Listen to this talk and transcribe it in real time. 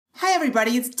Hi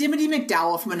everybody, it's Dimity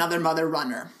McDowell from Another Mother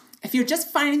Runner. If you're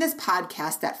just finding this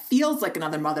podcast that feels like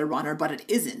Another Mother Runner, but it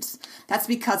isn't, that's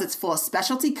because it's full of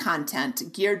specialty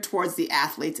content geared towards the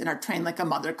athletes in our Train Like a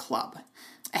Mother club.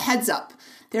 A heads up,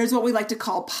 there's what we like to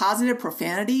call positive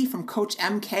profanity from Coach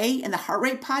MK in the Heart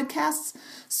Rate podcasts,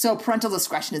 so parental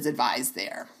discretion is advised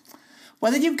there.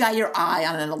 Whether you've got your eye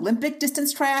on an Olympic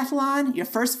distance triathlon, your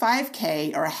first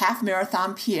 5K, or a half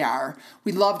marathon PR,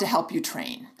 we'd love to help you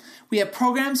train. We have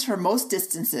programs for most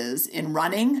distances in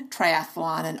running,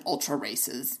 triathlon, and ultra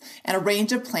races, and a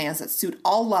range of plans that suit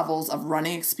all levels of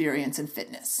running experience and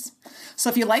fitness. So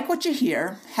if you like what you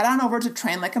hear, head on over to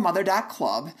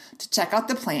trainlikeamother.club to check out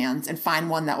the plans and find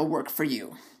one that will work for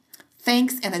you.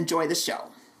 Thanks and enjoy the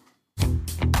show.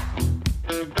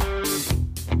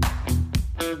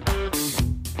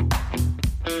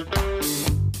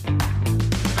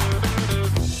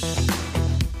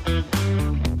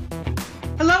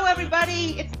 Hello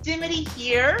everybody, it's Dimity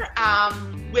here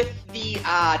with the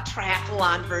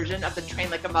triathlon version of the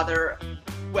Train Like a Mother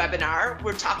webinar.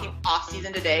 We're talking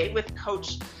off-season today with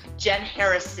Coach Jen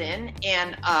Harrison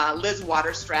and Liz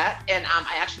Waterstrat, and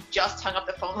I actually just hung up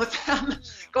the phone with them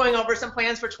going over some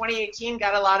plans for 2018.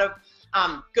 Got a lot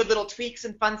of good little tweaks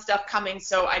and fun stuff coming,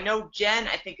 so I know Jen,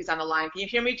 I think, is on the line. Can you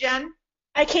hear me, Jen?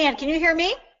 I can. Can you hear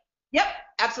me? Yep,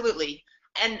 absolutely.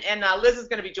 And Liz is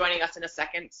going to be joining us in a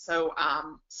second. So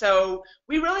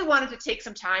we really wanted to take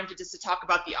some time to talk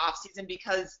about the off season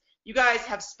because you guys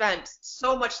have spent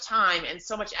so much time and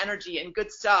so much energy and good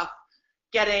stuff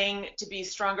getting to be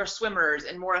stronger swimmers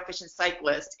and more efficient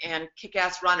cyclists and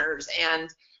kick-ass runners. And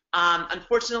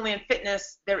unfortunately in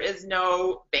fitness, there is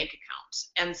no bank account.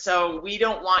 And so we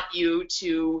don't want you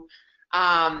to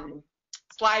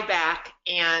slide back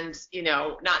and,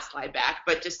 not slide back,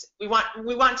 but just we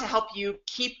want to help you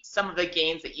keep some of the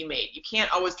gains that you made. You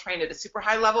can't always train at a super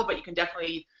high level, but you can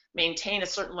definitely maintain a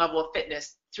certain level of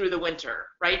fitness through the winter,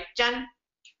 right, Jen?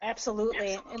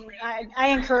 Absolutely, and I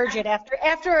encourage it after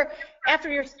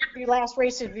your last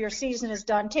race of your season is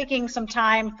done, taking some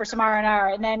time for some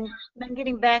R&R, and then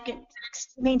getting back and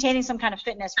maintaining some kind of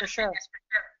fitness for sure.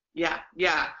 Yeah.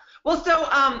 Well,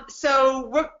 so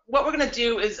what we're going to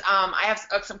do is I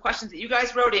have some questions that you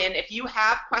guys wrote in. If you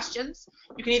have questions,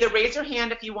 you can either raise your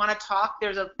hand if you want to talk.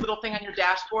 There's a little thing on your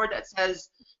dashboard that says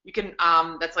you can,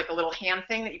 that's like a little hand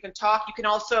thing that you can talk. You can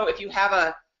also, if you have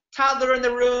a toddler in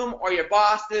the room or your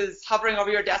boss is hovering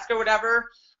over your desk or whatever,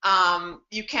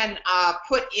 you can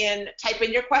type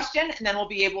in your question, and then we'll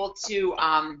be able to,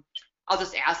 I'll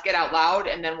just ask it out loud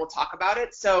and then we'll talk about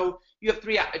it. So you have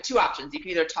two options. You can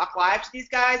either talk live to these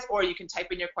guys or you can type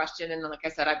in your question. And then, like I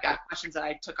said, I've got questions that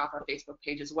I took off our Facebook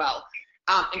page as well.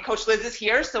 And Coach Liz is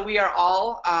here, so we are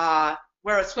all,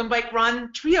 we're a swim, bike,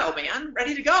 run trio, man,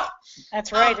 ready to go.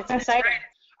 That's right. It's exciting.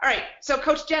 All right. So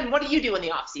Coach Jen, what do you do in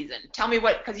the off season? Tell me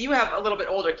because you have a little bit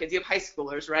older kids. You have high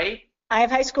schoolers, right? I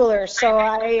have high schoolers, so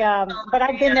but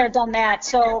I've been there, done that.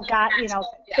 So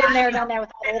been there, done that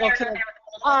with all the little kids.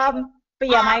 But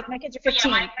yeah, my kids are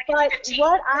 15. But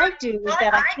what I do is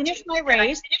that I finish my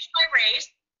race,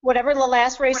 whatever the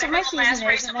last race of my season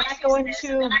is, and then I go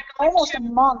into almost a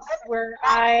month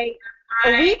a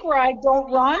week where I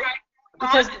don't run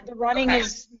because the running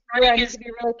is where I need to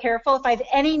be really careful. If I have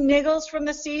any niggles from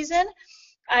the season,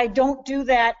 I don't do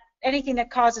that, anything that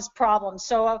causes problems.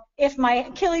 So if my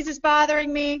Achilles is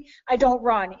bothering me, I don't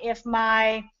run. If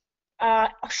my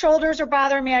shoulders are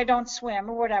bothering me, I don't swim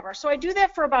or whatever. So I do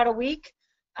that for about a week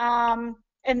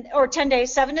or 10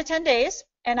 days, 7 to 10 days,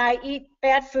 and I eat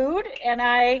bad food and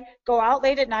I go out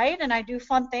late at night and I do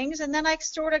fun things, and then I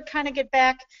sort of kind of get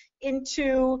back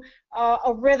into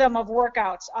a rhythm of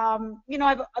workouts.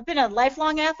 I've been a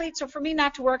lifelong athlete, so for me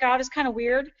not to work out is kind of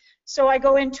weird. So I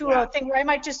go into a thing where I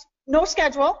might just, no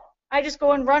schedule, I just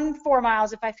go and run 4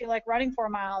 miles if I feel like running 4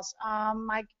 miles.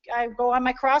 I go on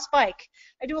my cross bike.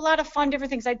 I do a lot of fun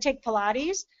different things. I take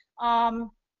Pilates.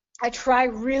 I try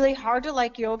really hard to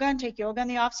like yoga and take yoga in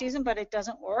the off season, but it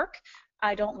doesn't work.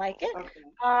 I don't like it. Okay.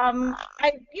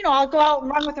 I'll go out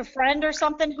and run with a friend or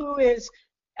something who is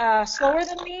slower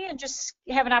than me and just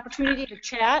have an opportunity to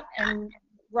chat and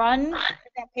run at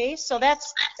that pace. So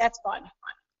that's fun.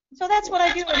 So that's what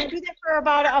I do, and I do that for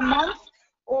about a month.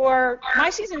 Or my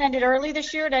season ended early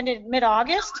this year. It ended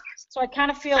mid-August, so I kind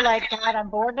of feel like God, I'm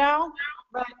bored now.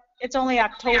 But it's only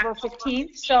October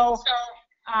 15th, so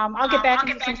I'll get back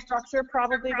into some structure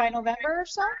probably by November or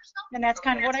so, and that's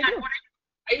kind of what I do.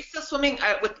 Are you still swimming?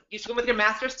 You swim with your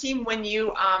master's team when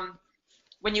you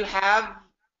have,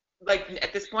 like,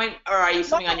 at this point, or are you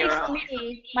swimming on your own?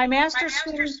 My master's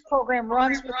swimming program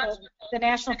runs with the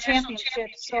national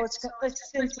championship, so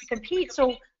it's since we compete.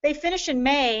 So they finish in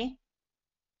May.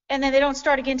 and then they don't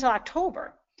start again until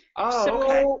October. Oh, so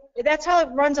okay. that's how it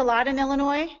runs a lot in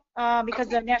Illinois, because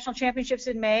the national championships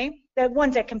in May, the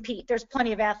ones that compete. There's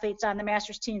plenty of athletes on the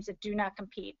Masters teams that do not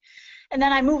compete. And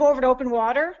then I move over to open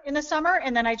water in the summer,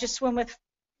 and then I just swim with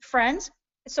friends.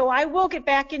 So I will get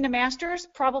back into Masters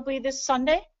probably this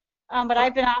Sunday, but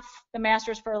I've been off the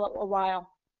Masters for a while.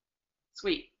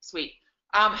 Sweet, sweet.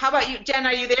 How about you, Jen?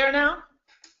 Are you there now?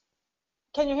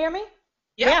 Can you hear me?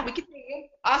 Yeah. We can hear you.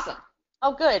 Awesome.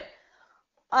 Oh, good.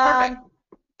 Perfect.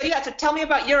 So yeah, so tell me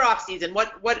about your off season.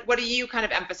 What do you kind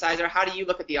of emphasize, or how do you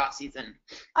look at the off season?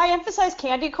 I emphasize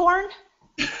candy corn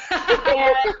and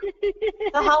the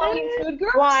Halloween food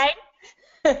groups. Why?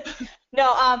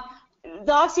 No,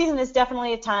 the off season is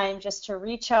definitely a time just to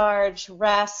recharge,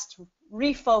 rest,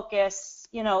 refocus,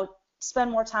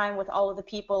 spend more time with all of the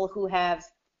people who have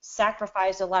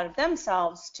sacrificed a lot of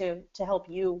themselves to help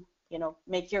you,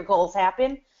 make your goals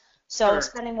happen. So Sure.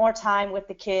 Spending more time with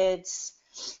the kids,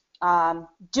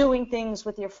 doing things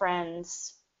with your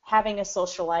friends, having a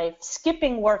social life,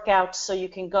 skipping workouts so you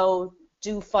can go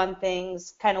do fun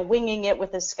things, kind of winging it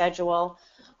with a schedule.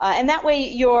 And that way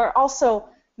you're also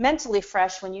mentally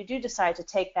fresh when you do decide to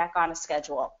take back on a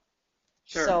schedule.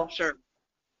 Sure.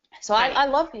 So Right. I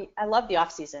love the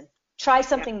off season. Try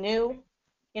something new.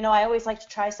 I always like to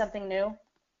try something new.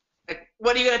 Like,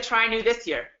 what are you going to try new this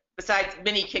year besides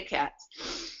mini Kit Kats?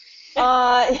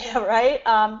 Yeah, right.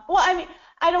 Well, I mean,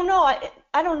 I don't know.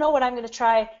 I don't know what I'm going to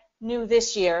try new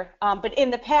this year. But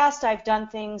in the past, I've done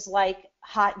things like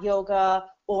hot yoga,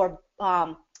 or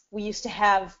we used to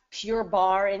have Pure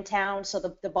Barre in town, so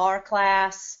the bar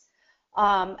class.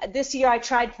 This year, I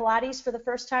tried Pilates for the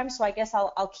first time, so I guess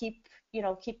I'll keep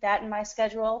that in my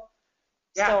schedule.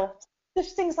 Yeah. So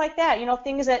there's things like that.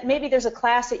 Things that maybe there's a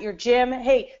class at your gym.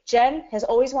 Hey, Jen has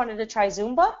always wanted to try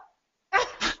Zumba,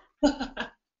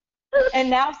 and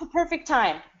now's the perfect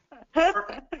time.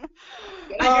 Perfect.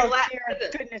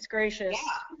 Goodness gracious.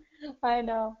 Yeah. I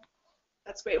know.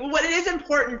 That's great. Well, what it is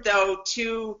important, though,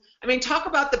 talk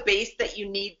about the base that you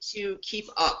need to keep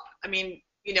up. Again,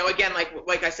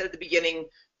 like I said at the beginning,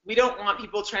 we don't want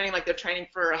people training like they're training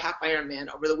for a half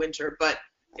Ironman over the winter, but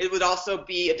it would also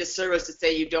be a disservice to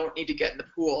say you don't need to get in the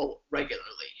pool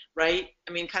regularly, right?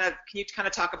 Can you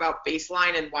talk about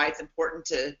baseline and why it's important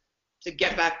to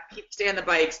get back, stay on the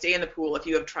bike, stay in the pool if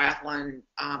you have triathlon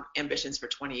ambitions for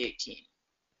 2018?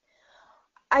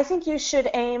 I think you should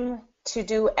aim to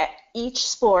do each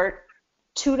sport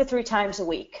 2 to 3 times a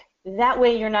week. That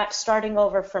way you're not starting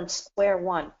over from square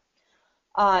one.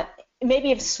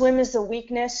 Maybe if swim is a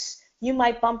weakness, you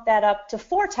might bump that up to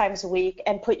 4 times a week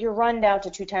and put your run down to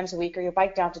 2 times a week, or your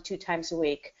bike down to 2 times a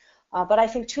week. But I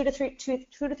think 2 to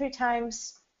 3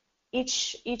 times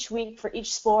each week for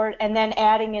each sport, and then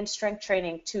adding in strength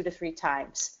training 2 to 3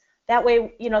 times. That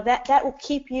way, that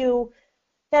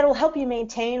will help you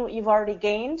maintain what you've already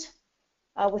gained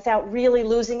without really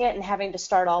losing it and having to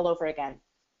start all over again.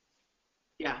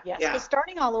 Yeah. Yes. Yeah. But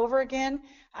starting all over again,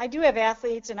 I do have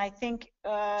athletes, and I think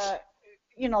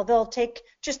they'll take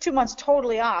just 2 months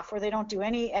totally off, where they don't do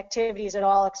any activities at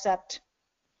all except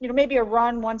maybe a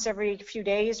run once every few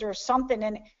days or something.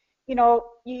 And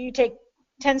you take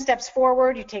 10 steps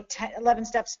forward, you take 11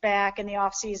 steps back in the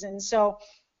off season. So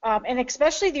and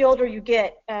especially the older you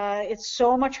get, it's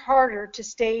so much harder to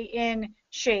stay in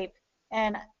shape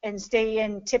and stay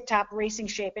in tip-top racing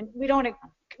shape. And we don't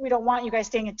want you guys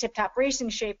staying in tip-top racing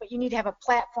shape, but you need to have a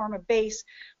platform, a base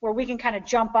where we can kind of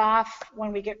jump off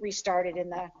when we get restarted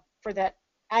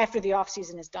after the off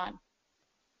season is done.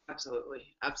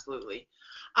 Absolutely.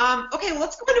 Okay, well,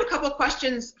 let's go into a couple of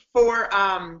questions for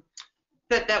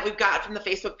that we've got from the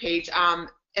Facebook page.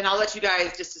 And I'll let you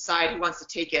guys just decide who wants to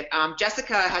take it.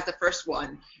 Jessica has the first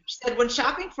one. She said, when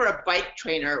shopping for a bike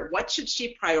trainer, what should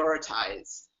she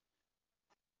prioritize?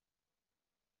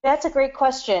 That's a great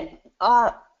question.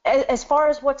 As far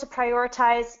as what to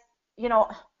prioritize,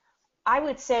 I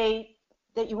would say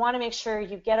that you want to make sure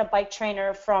you get a bike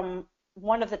trainer from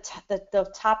one of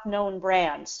the top known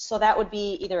brands. So that would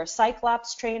be either a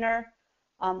Cyclops trainer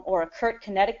or a Kurt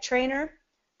Kinetic trainer.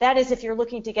 That is if you're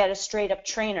looking to get a straight up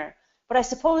trainer. But I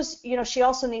suppose, she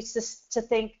also needs to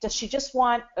think, does she just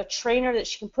want a trainer that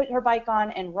she can put her bike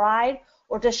on and ride,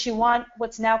 or does she want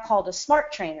what's now called a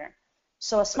smart trainer?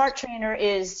 So a smart trainer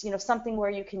is, something where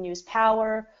you can use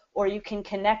power, or you can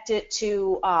connect it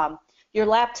to your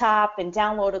laptop and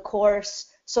download a course.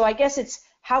 So I guess it's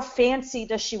how fancy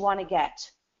does she want to get?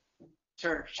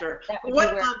 Sure. That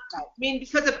would be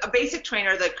because of a basic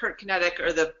trainer, the Kurt Kinetic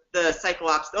or the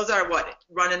Cyclops, those are what,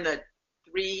 run in the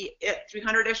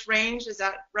 300-ish range, is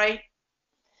that right?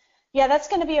 Yeah, that's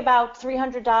going to be about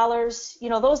 $300. You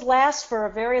know, those last for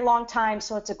a very long time,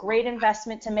 so it's a great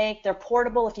investment to make. They're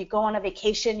portable. If you go on a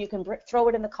vacation, you can throw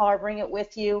it in the car, bring it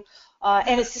with you,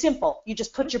 and it's simple. You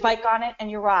just put your bike on it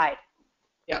and you ride.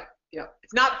 Yeah, yeah.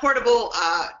 It's not portable.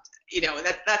 You know,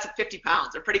 that's 50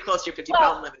 pounds. They're pretty close to your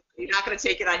 50-pound limit. You're not going to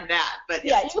take it on that, but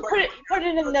yeah, you put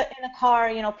it in the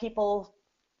car. You know, people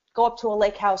go up to a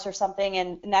lake house or something,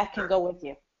 and that can go with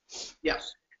you.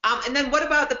 Yes. And then what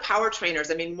about the power trainers?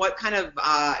 I mean, what kind of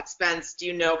expense do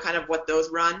you know kind of what those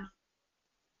run?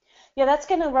 Yeah, that's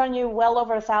going to run you well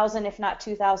over $1,000, if not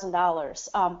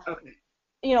 $2,000. Okay.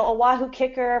 You know, a Wahoo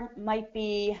KICKR might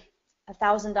be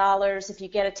 $1,000. If you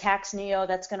get a Tacx Neo,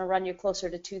 that's going to run you closer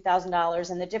to $2,000.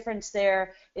 And the difference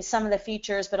there is some of the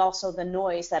features, but also the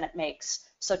noise that it makes.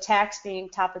 So Tacx being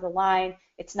top of the line,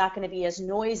 it's not going to be as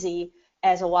noisy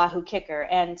as a Wahoo KICKR.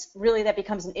 And really that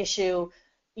becomes an issue,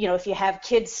 you know, if you have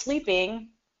kids sleeping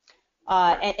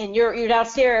and you're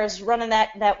downstairs running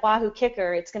that Wahoo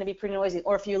KICKR, it's going to be pretty noisy.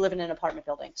 Or if you live in an apartment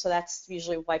building. So that's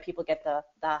usually why people get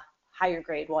the higher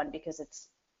grade one, because it's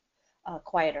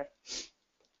quieter.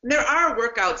 There are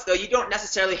workouts, though. You don't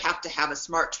necessarily have to have a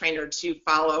smart trainer to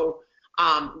follow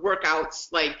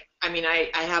workouts. Like, I mean, I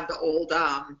have the old,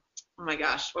 oh my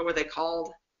gosh, what were they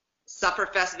called?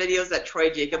 Sufferfest videos that Troy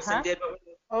Jacobson did.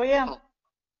 Oh, yeah.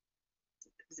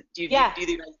 Do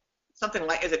you something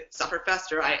like, is it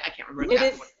Sufferfest, or I can't remember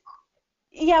exactly what it's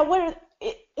called.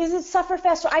 Yeah, is it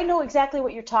Sufferfest? I know exactly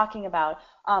what you're talking about.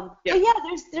 But yeah,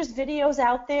 there's videos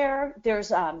out there.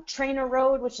 There's Trainer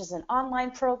Road, which is an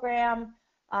online program.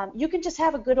 You can just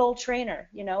have a good old trainer,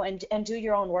 you know, and do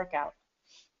your own workout.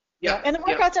 Yeah, and the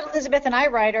workouts that Elizabeth and I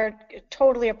ride are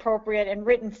totally appropriate and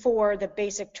written for the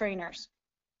basic trainers.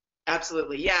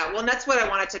 Absolutely, yeah. Well, and that's what I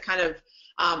wanted to kind of,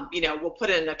 you know, we'll put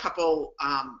in a couple,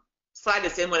 slide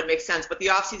this in when it makes sense, but the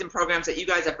off-season programs that you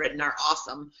guys have written are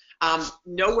awesome.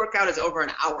 No workout is over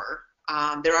an hour.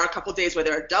 There are a couple days where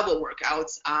there are double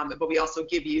workouts, but we also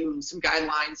give you some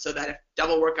guidelines so that if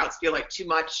double workouts feel like too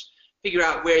much, figure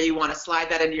out where you want to slide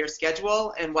that into your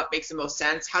schedule and what makes the most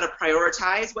sense, how to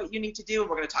prioritize what you need to do, and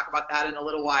we're going to talk about that in a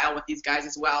little while with these guys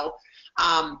as well.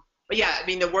 But yeah, I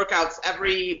mean, the workouts,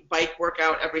 every bike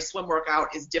workout, every swim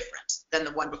workout is different than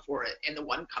the one before it and the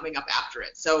one coming up after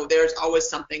it. So there's always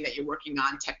something that you're working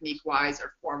on technique-wise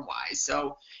or form-wise.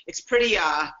 So it's pretty,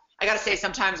 I got to say,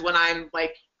 sometimes when I'm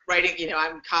like writing, you know,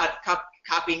 I'm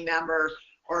copying them or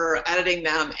editing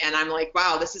them, and I'm like,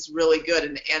 wow, this is really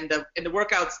good. And the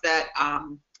workouts that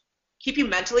keep you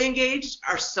mentally engaged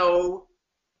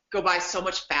go by so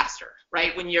much faster,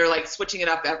 right? When you're like switching it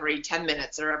up every 10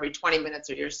 minutes or every 20 minutes,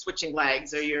 or you're switching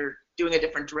legs, or you're doing a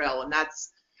different drill. And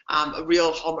that's a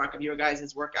real hallmark of your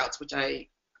guys' workouts, which I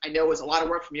know is a lot of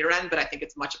work from your end, but I think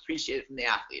it's much appreciated from the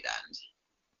athlete end.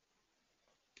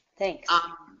 Thanks.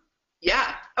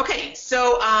 Yeah. Okay.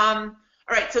 So, all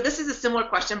right. So this is a similar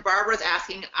question. Barbara's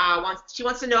asking, she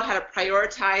wants to know how to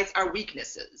prioritize our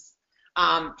weaknesses.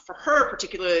 For her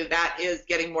particularly, that is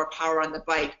getting more power on the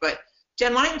bike. But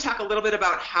Jen, why don't you talk a little bit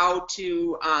about how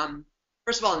to,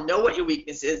 first of all, know what your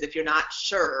weakness is if you're not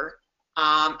sure,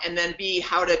 and then B,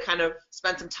 how to kind of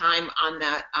spend some time on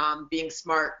that, being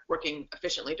smart, working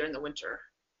efficiently during the winter.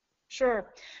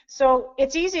 Sure. So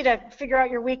it's easy to figure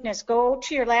out your weakness. Go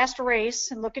to your last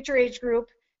race and look at your age group,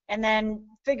 and then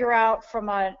figure out from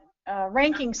a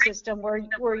ranking system where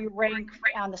you rank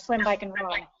on the swim, bike, and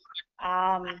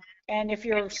run. And if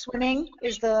your swimming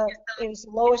is the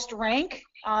lowest rank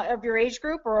of your age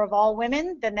group or of all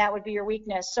women, then that would be your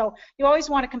weakness. So you always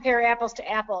want to compare apples to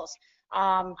apples.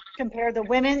 Compare the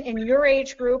women in your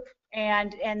age group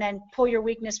and then pull your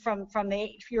weakness from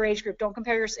your age group. Don't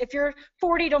compare if you're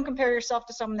 40, don't compare yourself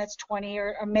to someone that's 20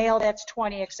 or a male that's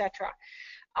 20, etc.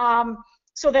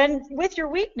 So then with your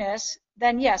weakness,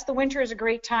 then yes, the winter is a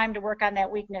great time to work on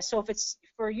that weakness. So if it's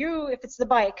for you, if it's the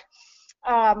bike,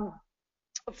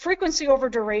 frequency over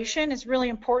duration is really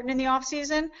important in the off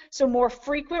season. So more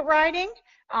frequent riding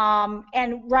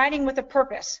and riding with a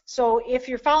purpose. So if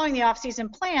you're following the off season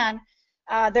plan,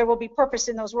 there will be purpose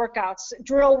in those workouts: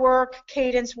 drill work,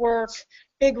 cadence work,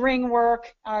 big ring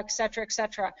work, et cetera, et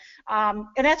cetera. And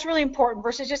that's really important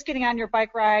versus just getting on your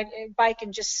bike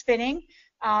and just spinning.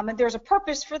 And there's a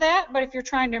purpose for that, but if you're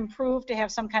trying to improve, to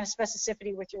have some kind of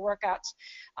specificity with your workouts.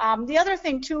 The other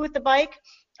thing too with the bike,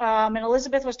 and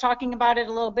Elizabeth was talking about it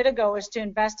a little bit ago, is to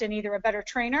invest in either a better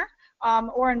trainer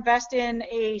or invest in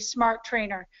a smart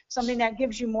trainer, something that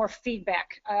gives you more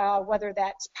feedback, whether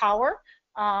that's power,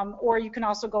 or you can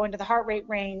also go into the heart rate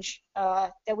range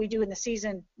that we do in the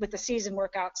season with the season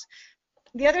workouts.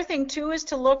 The other thing too is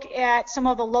to look at some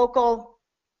of the local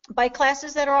bike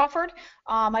classes that are offered.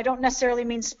 I don't necessarily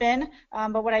mean spin,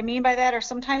 but what I mean by that are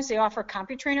sometimes they offer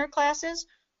CompuTrainer classes,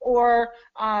 or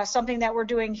something that we're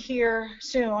doing here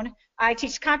soon. I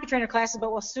teach CompuTrainer classes,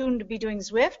 but we'll soon be doing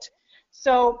Zwift.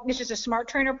 So it's just a smart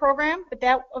trainer program, but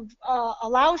that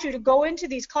allows you to go into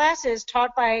these classes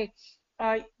taught by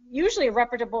usually a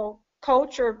reputable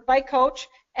coach or bike coach,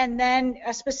 and then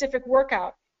a specific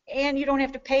workout. And you don't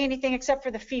have to pay anything except for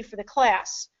the fee for the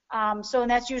class. And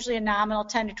that's usually a nominal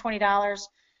 $10 to $20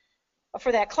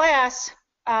 for that class.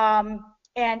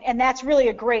 And that's really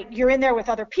a great, you're in there with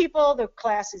other people, the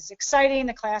class is exciting,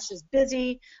 the class is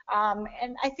busy,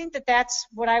 and I think that that's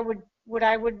what I would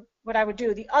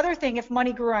do. The other thing, if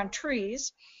money grew on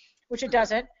trees, which it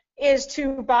doesn't, is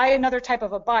to buy another type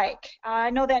of a bike. I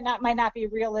know that might not be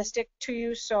realistic to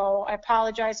you, so I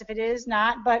apologize if it is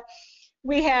not, but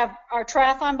we have our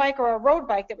triathlon bike or our road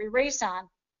bike that we race on.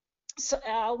 So,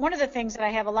 one of the things that I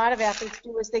have a lot of athletes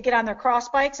do is they get on their cross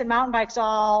bikes and mountain bikes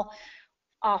all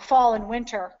fall and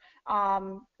winter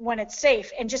when it's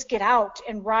safe, and just get out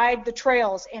and ride the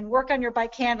trails and work on your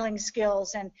bike handling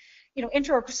skills, and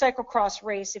enter a cyclocross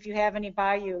race if you have any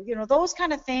by you. Those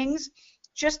kind of things,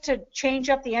 just to change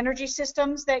up the energy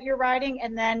systems that you're riding,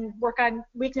 and then work on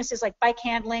weaknesses like bike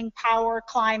handling, power,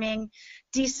 climbing,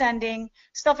 descending,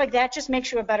 stuff like that. Just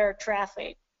makes you a better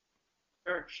triathlete.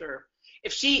 Sure.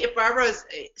 If Barbara is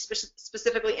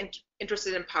specifically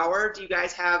interested in power, do you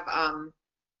guys have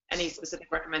any specific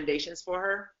recommendations for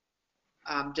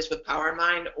her, just with power in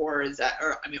mind, or is that,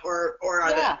 or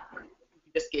are Yeah.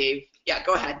 you just gave? Yeah,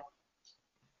 go ahead.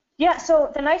 Yeah,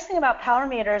 so the nice thing about power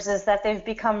meters is that they've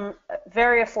become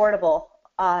very affordable,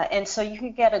 and so you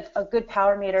can get a good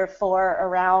power meter for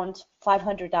around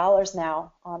 $500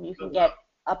 now. You can get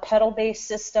a pedal-based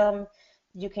system,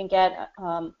 you can get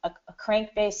a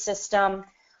crank-based system,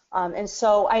 and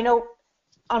so I know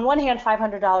on one hand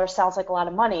 $500 sounds like a lot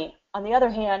of money. On the other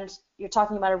hand, you're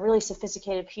talking about a really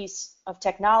sophisticated piece of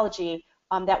technology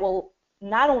that will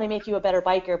not only make you a better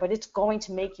biker, but it's going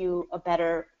to make you a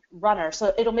better runner.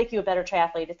 So it'll make you a better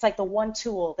triathlete. It's like the one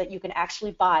tool that you can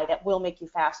actually buy that will make you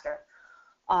faster.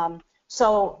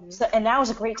 So now is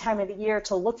a great time of the year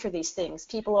to look for these things.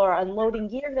 People are unloading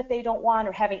gear that they don't want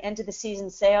or having end of the season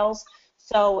sales.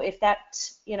 So if that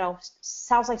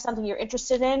sounds like something you're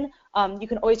interested in, you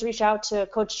can always reach out to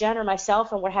Coach Jen or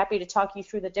myself, and we're happy to talk you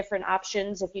through the different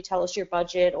options if you tell us your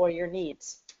budget or your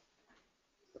needs.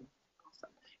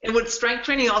 And would strength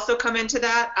training also come into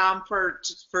that for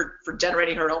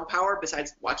generating her own power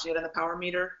besides watching it on the power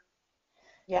meter?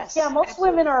 Yes. Yeah, most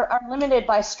women are limited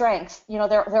by strength,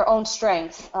 their own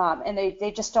strength, and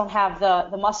they just don't have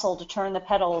the muscle to turn the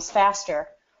pedals faster.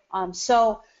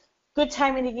 So good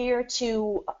time of the year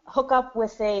to hook up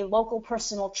with a local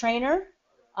personal trainer,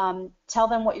 tell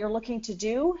them what you're looking to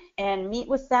do, and meet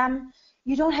with them.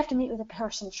 You don't have to meet with a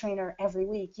personal trainer every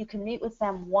week. You can meet with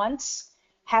them once,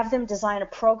 have them design a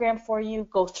program for you,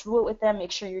 go through it with them,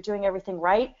 make sure you're doing everything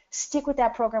right, stick with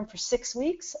that program for 6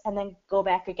 weeks, and then go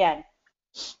back again.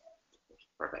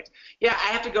 Perfect. Yeah,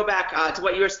 I have to go back to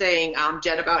what you were saying,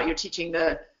 Jen, about you're teaching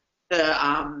the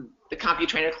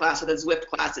CompuTrainer class or the Zwift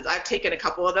classes. I've taken a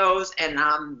couple of those, and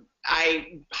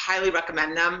I highly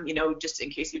recommend them. Just in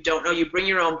case you don't know, you bring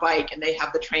your own bike, and they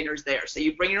have the trainers there. So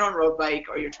you bring your own road bike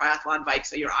or your triathlon bike,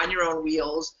 so you're on your own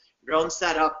wheels, your own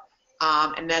setup,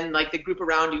 and then like the group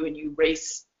around you, and you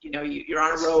race. You're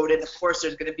on a road, and of course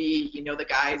there's going to be the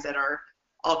guys that are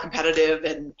all competitive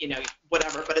and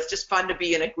whatever, but it's just fun to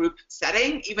be in a group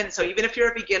setting. Even if you're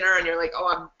a beginner and you're like,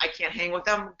 I can't hang with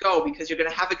them, go, because you're going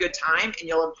to have a good time and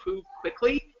you'll improve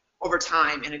quickly over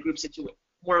time in a group situation,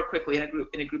 more quickly in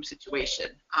a group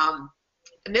situation.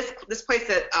 And this place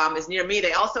that is near me,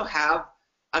 they also have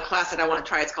a class that I want to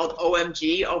try. It's called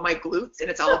OMG, Oh My Glutes, and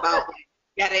it's all about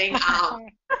getting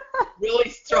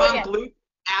really strong glutes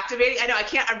activating. I know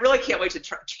I really can't wait to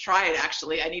try it.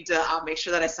 Actually, I need to make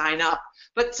sure that I sign up.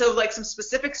 But so like some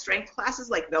specific strength classes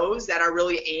like those that are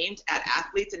really aimed at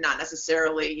athletes and not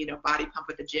necessarily body pump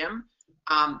at the gym.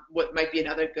 What might be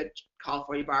another good call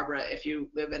for you, Barbara, if you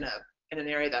live in an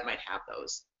area that might have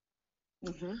those.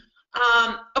 Mm-hmm.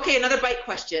 Okay, another bike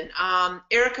question.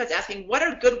 Erica's asking, what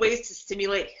are good ways to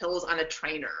stimulate hills on a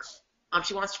trainer?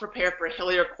 She wants to prepare for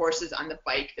hillier courses on the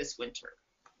bike this winter.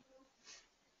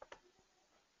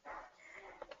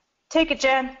 Take it,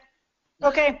 Jen.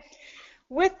 Okay.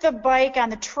 With the bike on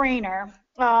the trainer,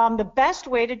 the best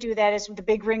way to do that is with the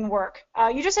big ring work.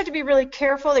 You just have to be really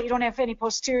careful that you don't have any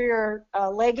posterior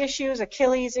leg issues,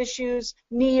 Achilles issues,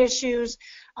 knee issues.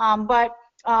 But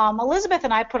Elizabeth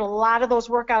and I put a lot of those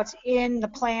workouts in the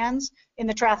plans, in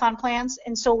the triathlon plans.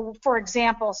 And so, for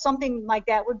example, something like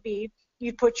that would be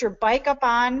you put your bike up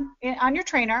on your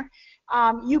trainer.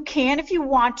 You can, if you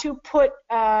want to, put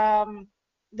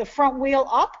the front wheel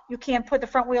up. You can put the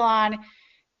front wheel on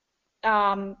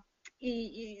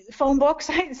phone books.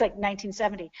 It's like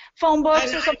 1970. Phone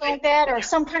books or something like that, or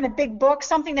some kind of big book,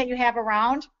 something that you have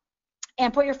around,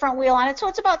 and put your front wheel on it. So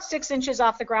it's about 6 inches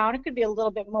off the ground. It could be a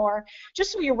little bit more,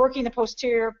 just so you're working the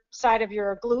posterior side of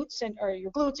your glutes and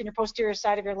your posterior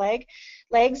side of your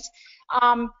legs.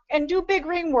 And do big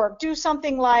ring work. Do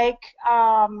something like,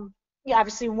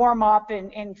 obviously warm up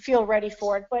and feel ready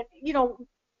for it. But,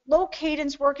 low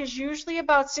cadence work is usually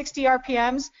about 60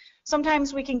 RPMs.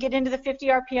 Sometimes we can get into the 50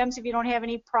 RPMs if you don't have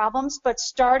any problems, but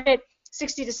start at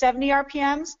 60 to 70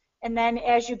 RPMs. And then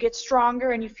as you get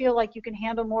stronger and you feel like you can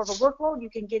handle more of a workload, you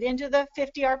can get into the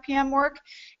 50 RPM work.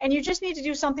 And you just need to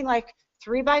do something like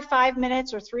 3 by 5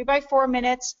 minutes or 3 by 4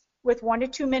 minutes with 1 to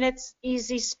 2 minutes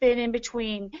easy spin in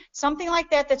between. Something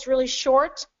like that that's really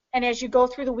short. And as you go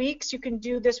through the weeks, you can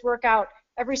do this workout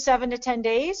every 7 to 10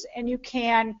 days, and you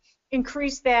can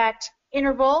increase that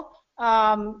interval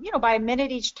by a minute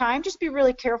each time. Just be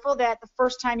really careful that the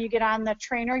first time you get on the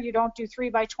trainer, you don't do 3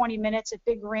 by 20 minutes at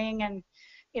big ring and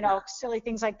silly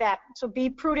things like that. So be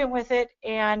prudent with it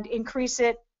and increase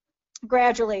it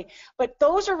gradually. But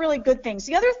those are really good things.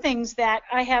 The other things that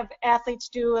I have athletes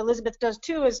do, Elizabeth does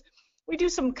too, is we do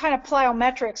some kind of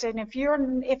plyometrics. And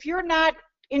if you're not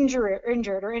injured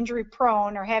or injury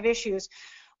prone or have issues,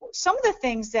 some of the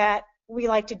things that we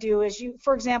like to do is,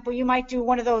 for example, you might do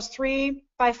one of those 3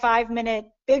 by 5 minute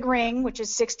big ring, which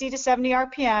is 60 to 70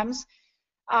 RPMs.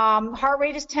 Heart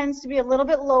rate tends to be a little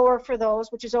bit lower for those,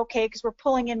 which is okay because we're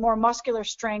pulling in more muscular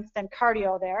strength than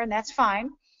cardio there, and that's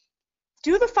fine.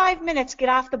 Do the 5 minutes, get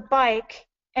off the bike,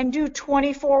 and do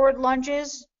 20 forward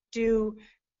lunges, do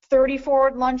 30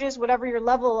 forward lunges, whatever your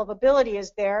level of ability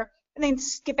is there, and then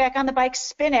get back on the bike,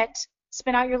 spin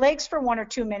out your legs for 1 or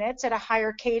 2 minutes at a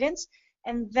higher cadence,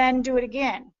 and then do it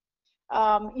again.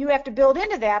 You have to build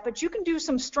into that, but you can do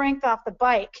some strength off the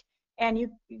bike, and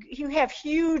you have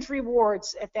huge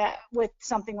rewards at that with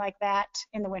something like that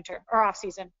in the winter or off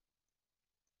season.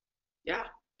 Yeah,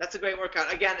 that's a great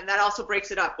workout. Again, and that also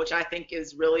breaks it up, which I think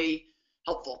is really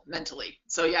helpful mentally.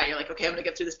 So yeah, you're like, okay, I'm gonna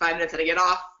get through this 5 minutes, and I get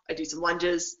off, I do some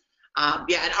lunges. And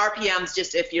RPMs,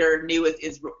 just if you're new,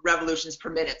 is revolutions per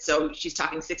minute. So she's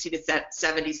talking 60 to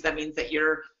 70, so that means that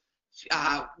your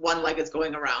one leg is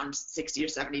going around 60 or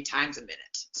 70 times a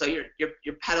minute. So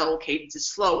your pedal cadence is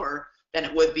slower than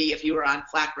it would be if you were on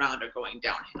flat ground or going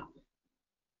downhill.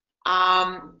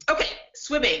 Okay,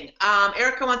 swimming.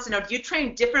 Erica wants to know, do you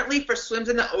train differently for swims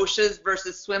in the oceans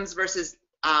versus swims versus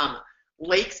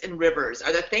lakes and rivers?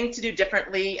 Are there things to do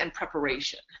differently in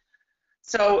preparation?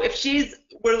 So if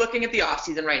we're looking at the off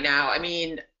season right now, I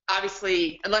mean,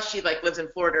 obviously, unless she lives in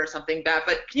Florida or something, but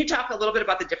can you talk a little bit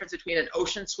about the difference between an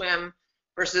ocean swim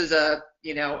versus a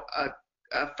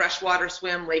freshwater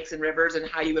swim, lakes and rivers, and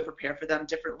how you would prepare for them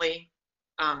differently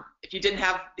if you didn't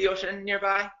have the ocean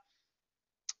nearby?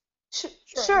 Sure.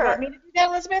 Sure. You want me to do that,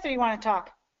 Elizabeth, or you want to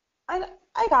talk? I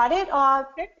got it.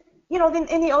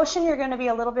 In the ocean, you're going to be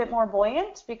a little bit more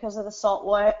buoyant because of the salt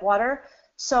water.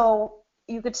 So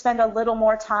you could spend a little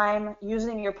more time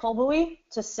using your pull buoy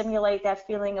to simulate that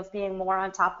feeling of being more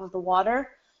on top of the water.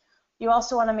 You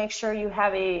also want to make sure you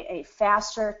have a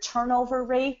faster turnover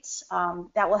rate.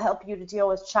 That will help you to deal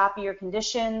with choppier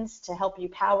conditions, to help you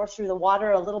power through the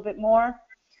water a little bit more.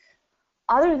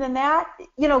 Other than that,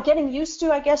 getting used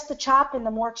to, I guess, the chop in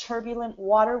the more turbulent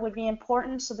water would be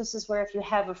important. So this is where if you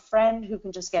have a friend who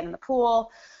can just get in the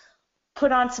pool,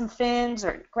 put on some fins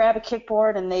or grab a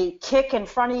kickboard and they kick in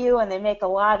front of you and they make a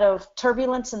lot of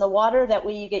turbulence in the water, that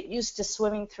way you get used to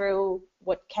swimming through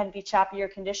what can be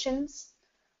choppier conditions.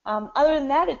 Other than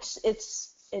that,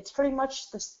 it's pretty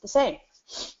much the same.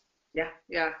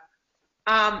 Yeah.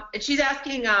 And she's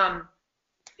asking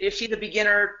if she's a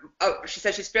beginner. She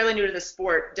says she's fairly new to the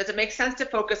sport. Does it make sense to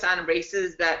focus on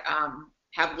races that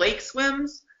have lake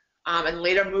swims and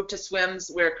later move to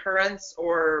swims where currents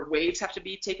or waves have to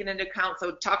be taken into account?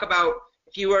 So talk about,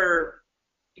 if you were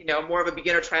more of a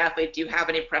beginner triathlete, do you have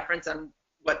any preference on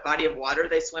what body of water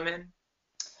they swim in?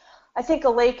 I think a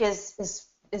lake is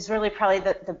really probably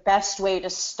the best way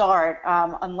to start,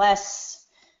 unless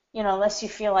you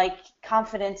feel like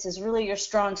confidence is really your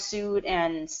strong suit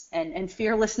and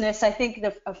fearlessness. I think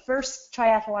a first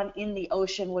triathlon in the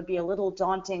ocean would be a little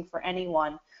daunting for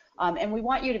anyone. And we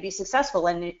want you to be successful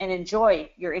and enjoy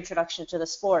your introduction to the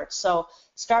sport. So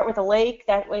start with a lake.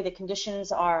 That way the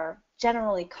conditions are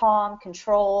generally calm,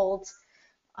 controlled,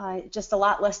 just a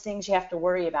lot less things you have to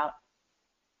worry about.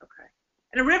 Okay.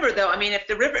 And a river, though, I mean, if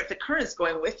the current's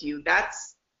going with you,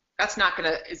 that's not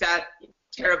going to, is that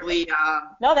terribly.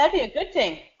 No, that'd be a good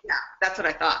thing. Yeah, that's what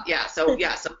I thought. Yeah. So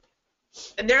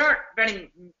and are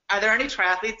there any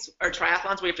triathletes or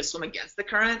triathlons where you have to swim against the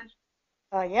current?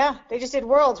 Yeah, they just did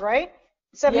Worlds, right?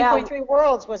 70.3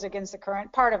 Worlds was against the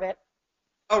current, part of it.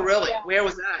 Oh, really? Yeah. Where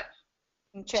was that?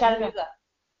 In Chattanooga.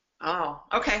 Oh,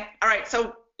 okay. All right.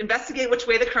 So investigate which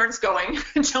way the current's going.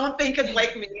 Don't think it's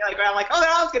like me. Like I'm like, oh,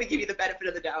 they're always going to give you the benefit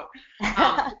of the doubt.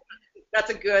 That's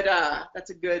a good.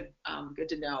 Good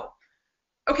to know.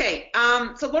 Okay.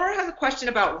 So Laura has a question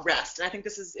about rest, and I think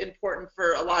this is important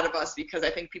for a lot of us because I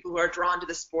think people who are drawn to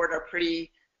the sport are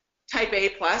pretty type A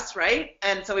plus, right?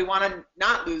 And so we want to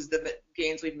not lose the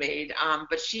gains we've made.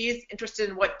 But she's interested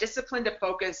in what discipline to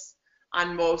focus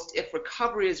on most if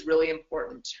recovery is really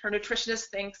important. Her nutritionist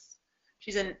thinks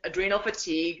she's in adrenal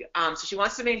fatigue, so she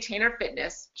wants to maintain her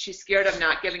fitness. She's scared of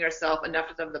not giving herself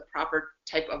enough of the proper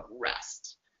type of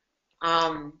rest.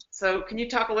 So can you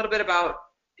talk a little bit about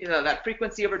that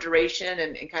frequency over duration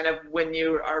and kind of when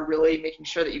you are really making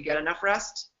sure that you get enough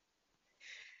rest?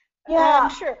 Yeah,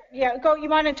 sure. Yeah, go. You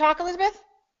want to talk, Elizabeth?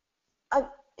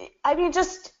 I mean,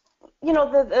 just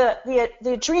the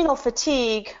adrenal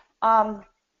fatigue.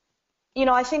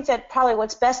 I think that probably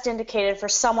what's best indicated for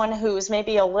someone who's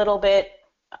maybe a little bit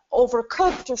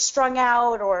overcooked or strung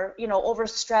out or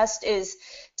overstressed is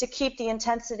to keep the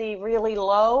intensity really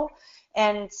low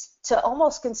and to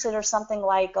almost consider something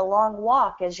like a long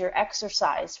walk as your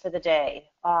exercise for the day,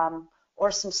 or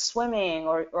some swimming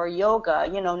or yoga.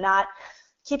 Not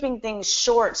keeping things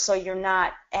short so you're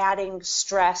not adding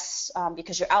stress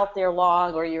because you're out there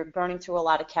long or you're burning through a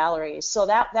lot of calories. So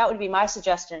that would be my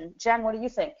suggestion. Jen, what do you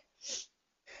think?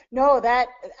 No,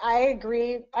 I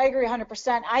agree. I agree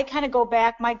 100%. I kind of go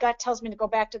back. My gut tells me to go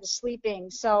back to the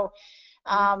sleeping. So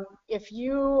if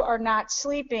you are not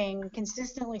sleeping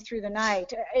consistently through the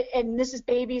night, and this is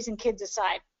babies and kids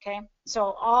aside, okay?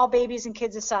 So all babies and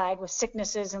kids aside with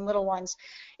sicknesses and little ones,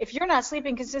 if you're not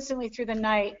sleeping consistently through the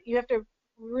night, you have to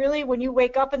really, when you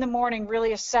wake up in the morning,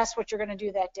 really assess what you're going to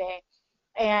do that day.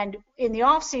 And in the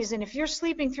off season, if you're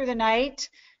sleeping through the night,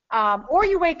 or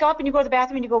you wake up and you go to the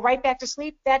bathroom and you go right back to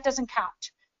sleep, that doesn't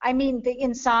count. I mean the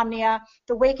insomnia,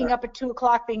 the waking up at 2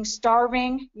 o'clock being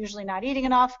starving, usually not eating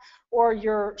enough, or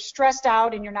you're stressed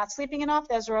out and you're not sleeping enough.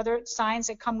 Those are other signs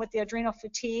that come with the adrenal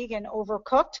fatigue and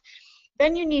overcooked.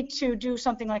 Then you need to do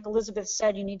something like Elizabeth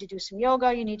said. You need to do some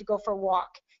yoga. You need to go for a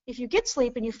walk. If you get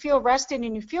sleep and you feel rested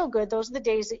and you feel good, those are the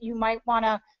days that you might want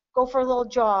to go for a little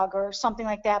jog or something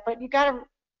like that. But you got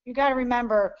to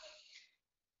remember,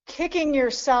 kicking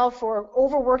yourself or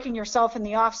overworking yourself in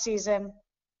the off season,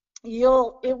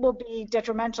 it will be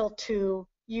detrimental to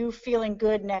you feeling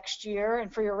good next year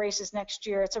and for your races next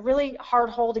year. It's a really hard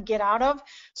hole to get out of.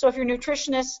 So if your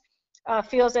nutritionist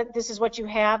feels that this is what you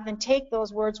have, then take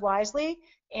those words wisely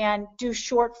and do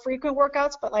short, frequent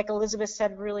workouts, but like Elizabeth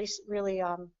said, really, really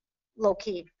low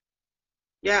key.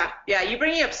 Yeah. You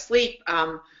bringing up sleep,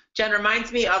 Jen,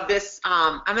 reminds me of this.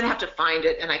 I'm going to have to find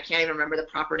it, and I can't even remember the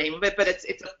proper name of it, but it's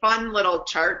a fun little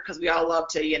chart because we all love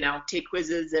to, take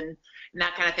quizzes and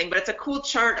that kind of thing. But it's a cool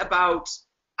chart about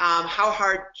how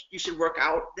hard you should work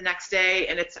out the next day,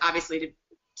 and it's obviously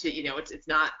it's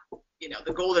not,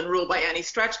 the golden rule by any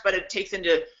stretch, but it takes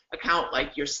into account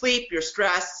like your sleep, your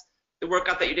stress, the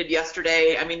workout that you did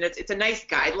yesterday. I mean, it's a nice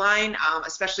guideline,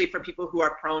 especially for people who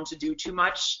are prone to do too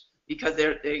much because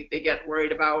they get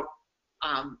worried about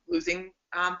losing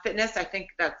fitness. I think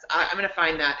I'm going to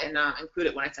find that and include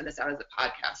it when I send this out as a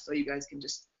podcast so you guys can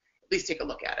just at least take a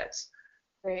look at it.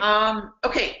 Great.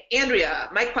 Okay, Andrea,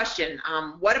 my question,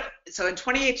 so in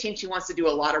 2018 she wants to do a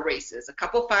lot of races, a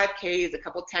couple 5Ks, a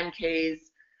couple 10Ks,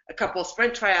 a couple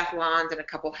sprint triathlons, and a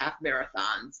couple half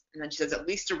marathons, and then she says at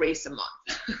least a race a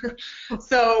month.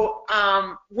 So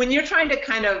when you're trying to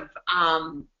kind of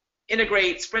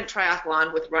integrate sprint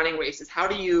triathlon with running races, how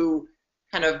do you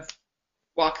kind of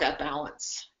walk that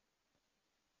balance?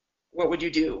 What would you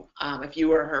do if you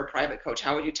were her private coach?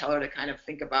 How would you tell her to kind of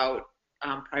think about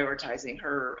prioritizing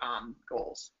her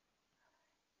goals?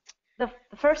 The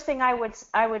first thing I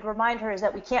would remind her is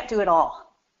that we can't do it all.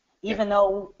 Even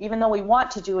though we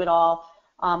want to do it all,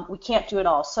 we can't do it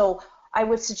all. So I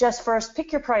would suggest first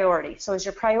pick your priority. So is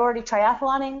your priority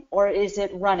triathloning or is it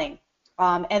running?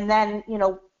 And then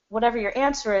whatever your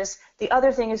answer is, the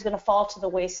other thing is going to fall to the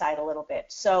wayside a little bit.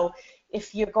 So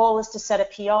if your goal is to set a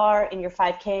PR in your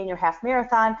 5K and your half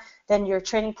marathon, then your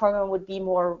training program would be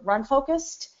more run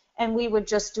focused, and we would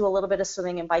just do a little bit of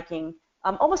swimming and biking,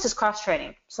 almost as cross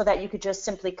training, so that you could just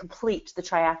simply complete the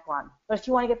triathlon. But if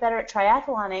you want to get better at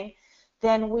triathloning,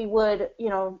 then we would,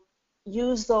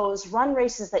 use those run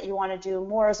races that you want to do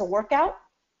more as a workout,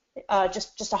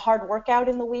 just a hard workout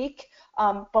in the week,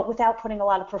 but without putting a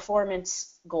lot of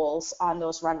performance goals on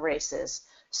those run races.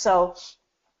 So,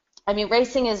 I mean,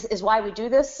 racing is why we do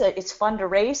this. It's fun to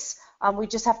race. We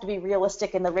just have to be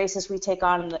realistic in the races we take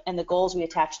on and the goals we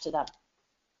attach to them.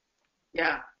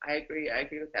 Yeah, I agree. I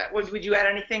agree with that. Would you add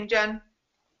anything, Jen?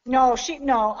 No,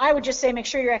 I would just say make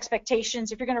sure your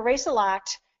expectations, if you're going to race a lot,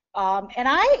 and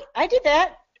I did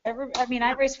that.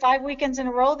 I raced 5 weekends in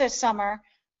a row this summer,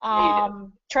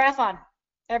 triathlon,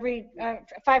 every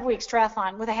 5 weeks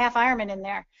triathlon with a half Ironman in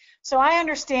there. So I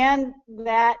understand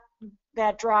that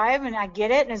drive, and I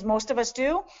get it, and as most of us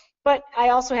do, but I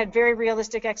also had very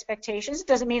realistic expectations. It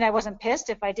doesn't mean I wasn't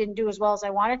pissed if I didn't do as well as I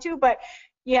wanted to, but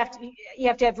you have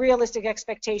to have realistic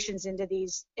expectations into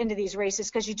these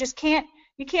races, because you just can't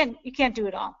do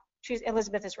it all.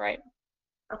 Elizabeth is right.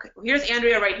 Okay, well, here's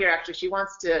Andrea right here, actually. She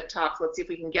wants to talk. Let's see if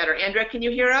we can get her. Andrea, can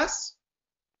you hear us?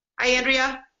 Hi,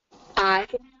 Andrea. Hi.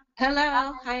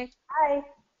 Hello. Hi. Hi.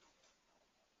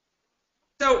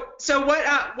 So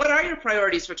what are your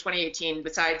priorities for 2018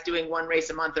 besides doing one race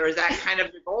a month, or is that kind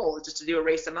of your goal, just to do a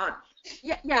race a month?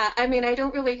 Yeah. I mean, I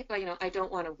don't really, I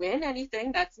don't want to win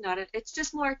anything. That's not it. It's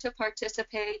just more to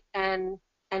participate and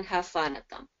have fun at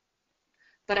them.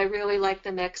 But I really like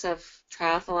the mix of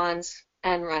triathlons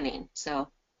and running. So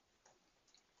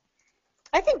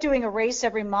I think doing a race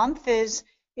every month is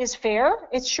fair.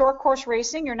 It's short course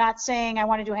racing. You're not saying I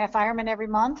want to do a half Ironman every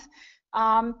month.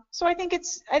 So I think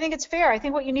it's fair. I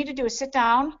think what you need to do is sit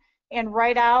down and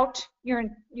write out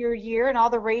your year and all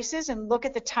the races and look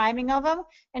at the timing of them,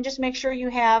 and just make sure you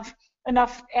have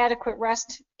enough adequate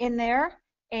rest in there.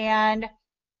 And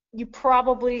you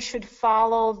probably should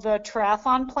follow the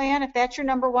triathlon plan if that's your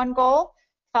number one goal.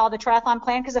 Follow the triathlon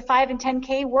plan, because the 5 and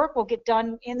 10K work will get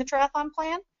done in the triathlon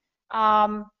plan.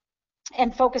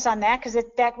 And focus on that, because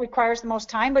that requires the most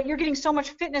time. But you're getting so much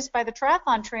fitness by the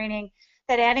triathlon training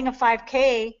that adding a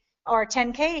 5K or a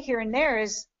 10K here and there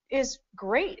is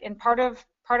great and part of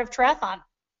triathlon.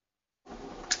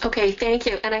 okay, thank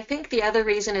you. And I think the other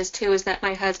reason is that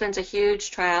my husband's a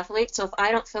huge triathlete. So if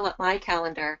I don't fill up my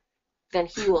calendar, then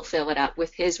he will fill it up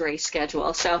with his race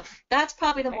schedule. So that's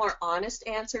probably the more honest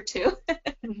answer too.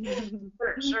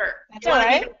 Sure. That's all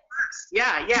right.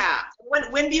 Yeah.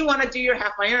 When do you want to do your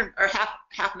half Iron or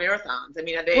half marathons? I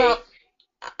mean, are they? Well,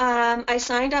 I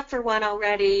signed up for one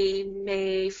already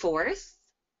May 4th.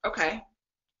 Okay.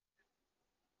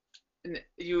 And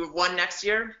you have one next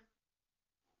year?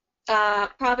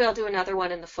 Probably I'll do another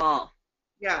one in the fall.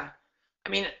 Yeah. I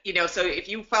mean, so if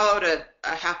you followed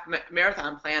a half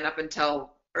marathon plan up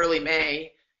until early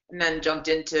May, and then jumped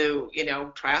into,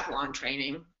 triathlon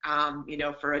training,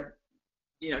 for a,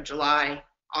 July,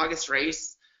 August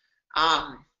race,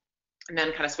 and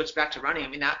then kind of switch back to running. I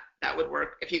mean, that would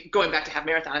work. If you going back to half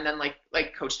marathon, and then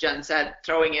like Coach Jen said,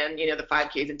 throwing in, the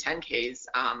 5Ks and 10Ks,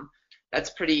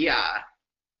 that's pretty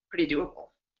doable.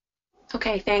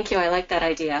 Okay, thank you. I like that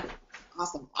idea.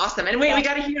 Awesome. And wait, we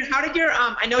got to hear, how did your,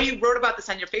 I know you wrote about this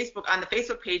on the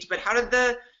Facebook page, but how did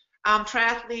the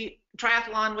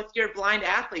triathlon with your blind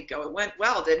athlete go? It went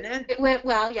well, didn't it? It went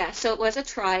well, yeah. So it was a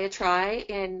try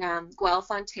in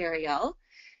Guelph, Ontario.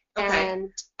 Okay.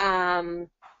 And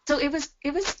so it was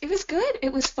good.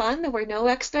 It was fun. There were no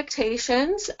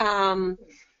expectations. For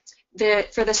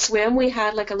the swim, we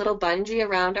had like a little bungee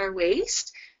around our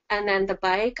waist. And then the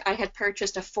bike, I had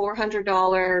purchased a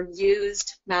 $400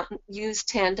 used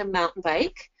tandem mountain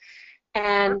bike,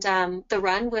 and the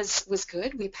run was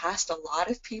good. We passed a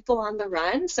lot of people on the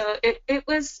run, so it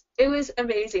was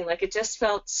amazing. Like, it just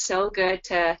felt so good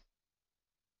to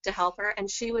help her. And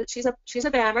she's a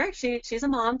BAMR. She's a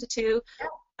mom to two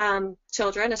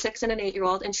children, a 6 and an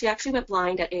 8-year-old, and she actually went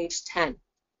blind at age 10.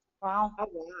 Wow. Oh,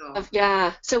 wow.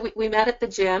 Yeah. So we met at the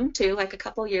gym too, like a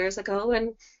couple years ago,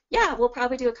 and yeah, we'll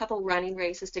probably do a couple running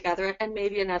races together, and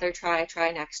maybe another try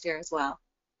next year as well.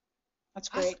 That's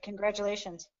great. Awesome.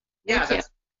 Congratulations. Yeah, that's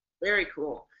very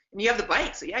cool. And you have the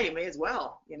bike, so yeah, you may as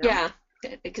well. Yeah,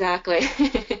 exactly.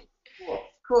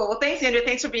 Cool. Well, thanks, Andrea.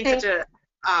 Thanks for being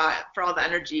for all the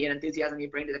energy and enthusiasm you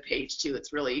bring to the page too.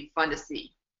 It's really fun to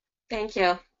see. Thank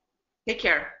you. Take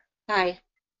care. Bye.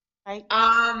 Bye.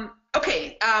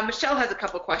 Okay. Michelle has a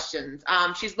couple questions.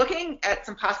 She's looking at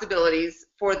some possibilities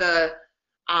for the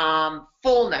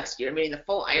full next year, meaning the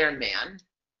full Ironman.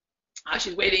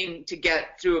 She's waiting to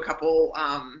get through a couple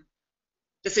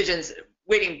decisions.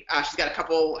 She's got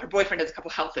her boyfriend has a couple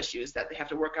health issues that they have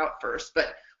to work out first.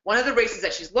 But one of the races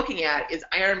that she's looking at is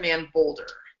Ironman Boulder.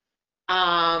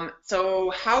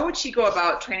 So how would she go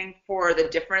about training for the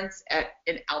difference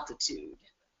in altitude?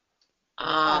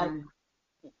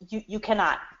 You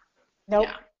cannot. Nope.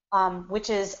 Yeah. Which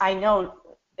is, I know,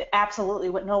 absolutely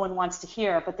what no one wants to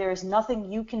hear, but there is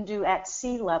nothing you can do at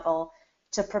sea level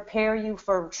to prepare you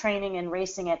for training and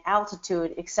racing at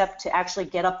altitude except to actually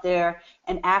get up there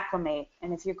and acclimate.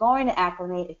 And if you're going to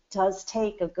acclimate, it does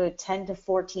take a good 10 to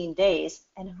 14 days,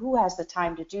 and who has the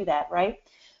time to do that, right?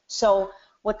 So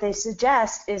what they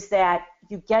suggest is that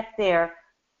you get there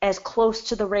as close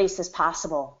to the race as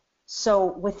possible.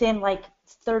 So within like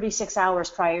 36 hours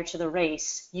prior to the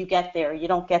race, you get there. You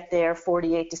don't get there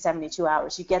 48 to 72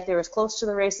 hours. You get there as close to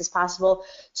the race as possible,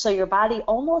 so your body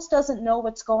almost doesn't know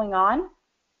what's going on,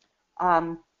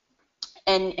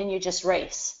 and you just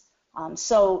race.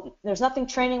 So there's nothing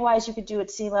training-wise you could do at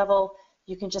sea level.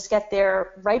 You can just get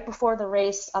there right before the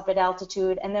race up at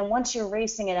altitude, and then once you're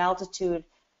racing at altitude,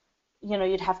 you know,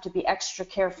 you'd have to be extra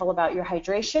careful about your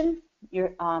hydration.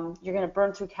 You're going to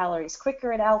burn through calories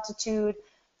quicker at altitude.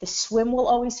 The swim will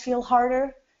always feel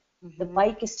harder. The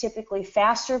bike is typically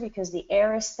faster because the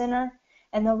air is thinner,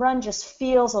 and the run just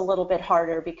feels a little bit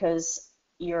harder because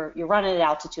you're running at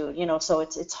altitude, you know, so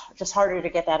it's just harder to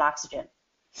get that oxygen.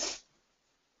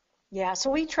 Yeah,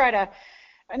 so we try to,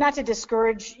 not to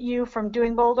discourage you from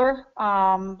doing Boulder,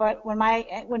 but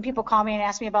when people call me and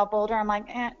ask me about Boulder, I'm like,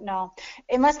 no,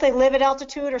 unless they live at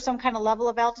altitude or some kind of level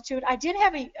of altitude. I did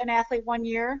have an athlete one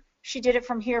year. She did it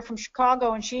from here, from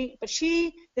Chicago, and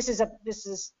this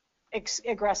is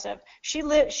aggressive.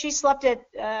 She slept at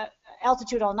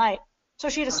altitude all night, so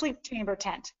she had a sleep chamber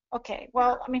tent. Okay,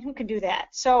 well, I mean, who can do that?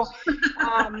 So,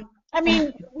 I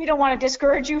mean, we don't want to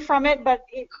discourage you from it, but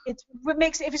if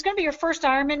it's going to be your first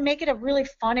Ironman, make it a really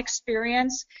fun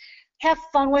experience. Have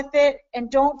fun with it,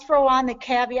 and don't throw on the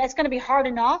caveat. It's going to be hard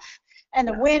enough, and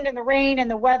the wind and the rain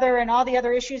and the weather and all the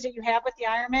other issues that you have with the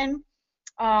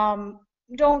Ironman.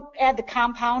 Don't add the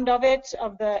compound of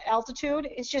the altitude.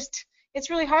 It's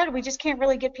really hard. We just can't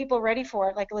really get people ready for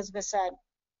it, like Elizabeth said.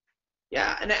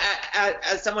 Yeah, and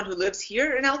as someone who lives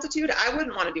here in altitude, I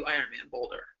wouldn't want to do Ironman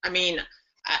Boulder. I mean,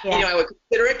 you know, I would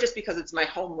consider it just because it's my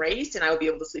home race and I would be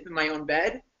able to sleep in my own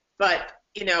bed. But,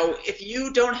 you know, if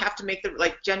you don't have to make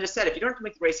like Jen just said, if you don't have to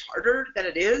make the race harder than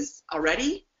it is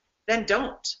already, then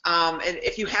don't. And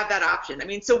if you have that option. I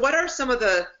mean, so what are some of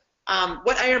the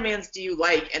what Ironmans do you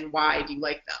like, and why do you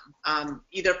like them?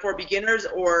 Either for beginners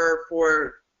or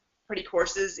for pretty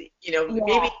courses. You know,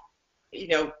 maybe, you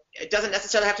know, it doesn't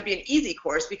necessarily have to be an easy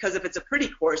course, because if it's a pretty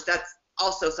course, that's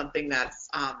also something that's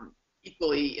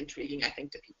equally intriguing, I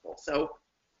think, to people. So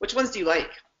which ones do you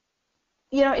like?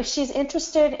 You know, if she's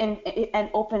interested in and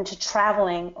open to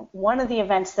traveling, one of the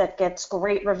events that gets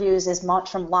great reviews is Mont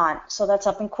Tremblant. So that's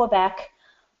up in Quebec.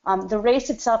 The race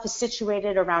itself is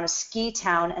situated around a ski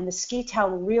town, and the ski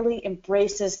town really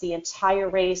embraces the entire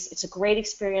race. It's a great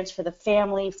experience for the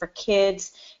family, for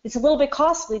kids. It's a little bit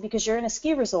costly because you're in a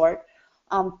ski resort,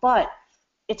 but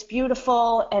it's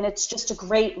beautiful, and it's just a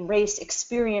great race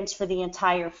experience for the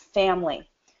entire family.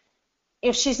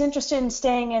 If she's interested in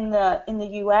staying in the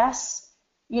U.S.,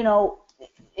 you know,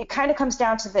 it kind of comes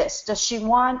down to this. Does she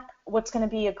want what's going to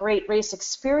be a great race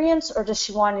experience, or does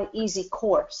she want an easy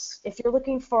course? If you're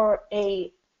looking for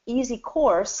a easy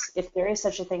course, if there is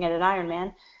such a thing at an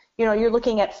Ironman, you know, you're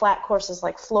looking at flat courses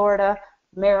like Florida,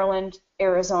 Maryland,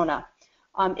 Arizona.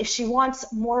 If she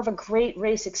wants more of a great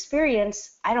race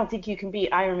experience, I don't think you can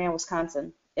beat Ironman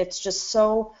Wisconsin. It's just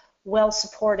so well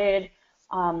supported,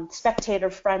 spectator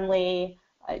friendly.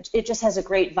 It just has a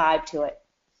great vibe to it.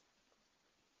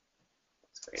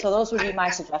 So those would be my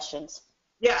suggestions.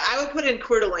 Yeah, I would put in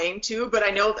Coeur d'Alene too, but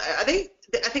I know I think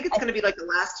it's going to be like the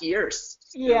last years.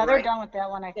 Yeah, they're done with that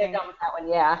one. I think they're done with that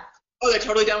one. Yeah. Oh, they're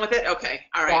totally done with it. Okay,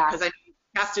 all right. Because I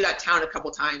passed through that town a couple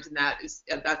times, and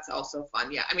that's also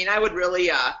fun. Yeah, I mean, I would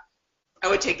really I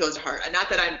would take those to heart. And not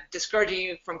that I'm discouraging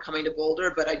you from coming to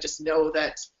Boulder, but I just know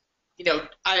that, you know,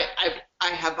 I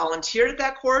have volunteered at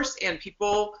that course, and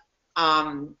people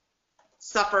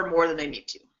suffer more than they need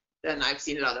to. Than I've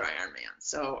seen at other Ironmans.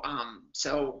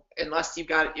 So unless you've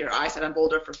got your eyes set on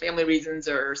Boulder for family reasons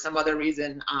or some other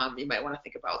reason, you might want to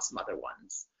think about some other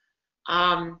ones.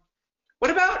 What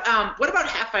about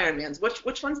half Ironmans?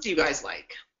 Which ones do you guys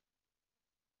like?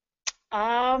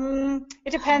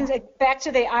 It depends. Back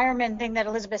to the Ironman thing that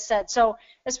Elizabeth said. So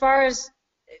as far as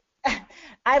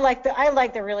I like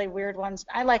the really weird ones.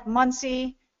 I like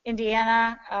Muncie,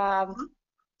 Indiana.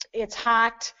 It's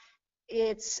hot.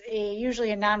 It's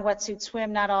usually a non-wetsuit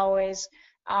swim, not always,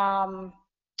 and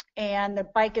the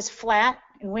bike is flat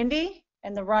and windy,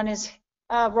 and the run is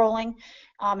rolling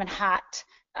and hot.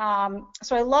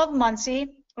 So I love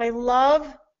Muncie. I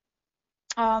love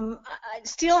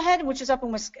Steelhead, which is up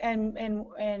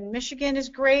in Michigan, is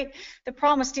great. The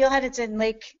problem with Steelhead, it's in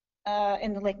Lake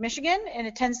Michigan, and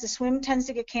the swim tends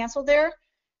to get canceled there.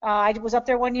 I was up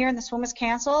there one year and the swim was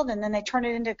canceled, and then they turned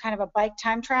it into kind of a bike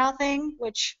time trial thing,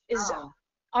 which is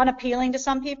unappealing to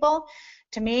some people,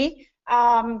 to me.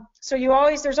 So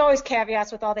there's always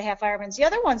caveats with all the half Ironmans. The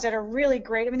other ones that are really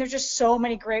great, I mean, there's just so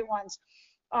many great ones.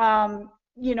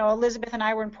 Elizabeth and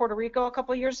I were in Puerto Rico a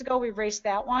couple of years ago. We raced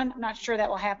that one. I'm not sure that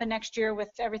will happen next year with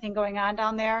everything going on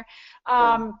down there.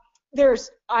 There's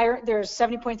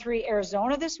 70.3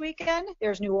 Arizona this weekend.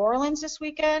 There's New Orleans this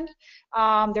weekend.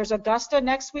 There's Augusta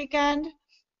next weekend.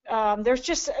 There's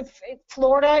just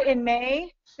Florida in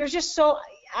May. There's just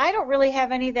I don't really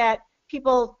have any that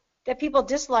people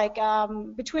dislike.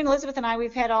 Between Elizabeth and I,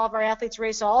 we've had all of our athletes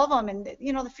race all of them, and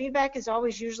the feedback is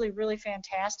always usually really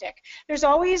fantastic. There's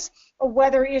always a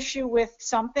weather issue with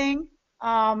something,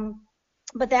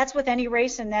 but that's with any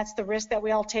race, and that's the risk that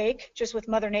we all take, just with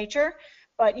Mother Nature.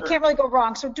 But you can't really go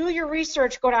wrong. So do your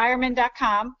research. Go to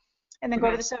Ironman.com, and then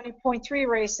go to the 70.3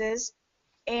 races,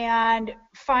 and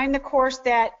find the course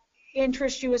that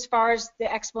interests you as far as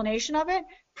the explanation of it.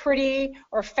 Pretty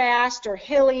or fast or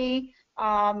hilly.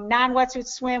 Non-wetsuit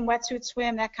swim, wetsuit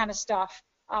swim, that kind of stuff.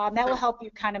 That will help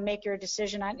you kind of make your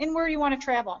decision on where you want to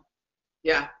travel.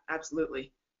 Yeah,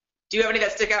 absolutely. Do you have any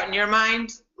that stick out in your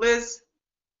mind, Liz?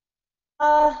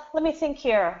 Let me think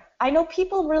here. I know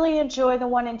people really enjoy the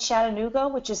one in Chattanooga,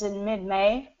 which is in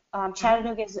mid-May.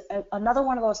 Chattanooga is another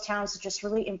one of those towns that just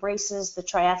really embraces the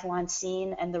triathlon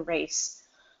scene and the race.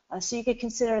 So you could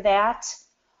consider that.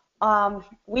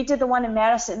 We did the one in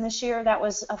Madison this year. That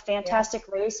was a fantastic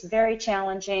race, very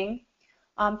challenging.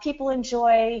 People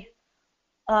enjoy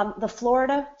the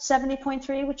Florida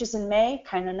 70.3, which is in May,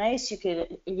 kind of nice. You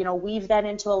could, weave that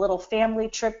into a little family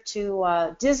trip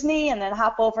to Disney and then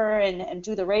hop over and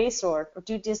do the race or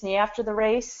do Disney after the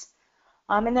race.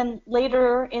 And then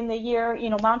later in the year,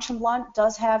 Mount Tremblant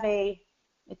does have a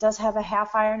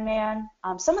half Ironman.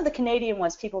 Some of the Canadian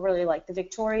ones people really like. The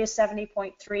Victoria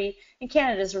 70.3 in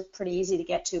Canada is pretty easy to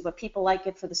get to, but people like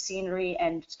it for the scenery,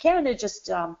 and Canada just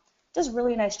does a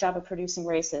really nice job of producing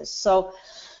races. So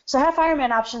half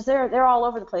Ironman options, they're all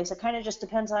over the place. It kind of just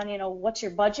depends on, what's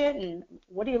your budget and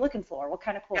what are you looking for, what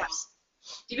kind of course. Yeah.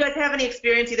 Do you guys have any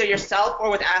experience either yourself or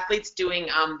with athletes doing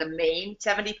the Maine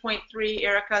 70.3,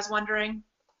 Erica is wondering?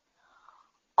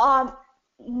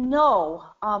 No,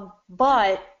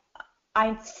 but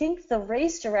I think the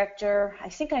race director,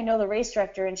 I know the race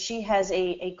director, and she has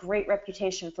a great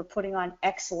reputation for putting on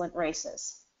excellent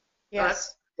races. Yes.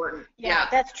 That's important. Yeah,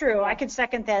 that's true. I can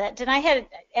second that. And I had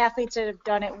athletes that have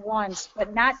done it once,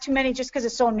 but not too many just because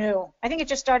it's so new. I think it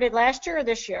just started last year or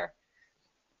this year.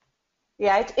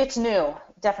 Yeah, it's new.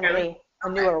 Definitely a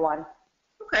newer one.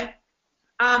 Okay.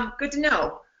 Good to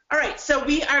know. All right, so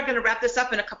we are going to wrap this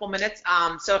up in a couple minutes.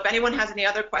 So if anyone has any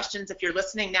other questions, if you're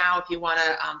listening now, if you want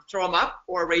to throw them up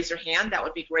or raise your hand, that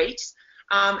would be great.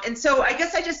 And so I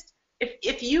guess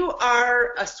if you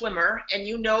are a swimmer and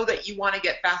you know that you want to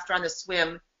get faster on the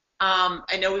swim,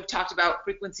 I know we've talked about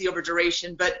frequency over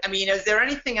duration, but I mean, is there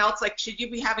anything else? Like, should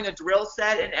you be having a drill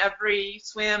set in every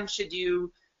swim? Should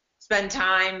you spend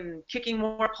time kicking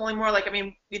more, pulling more? Like, I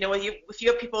mean, if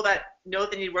you have people that know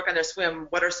they need to work on their swim,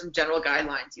 what are some general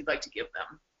guidelines you'd like to give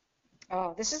them?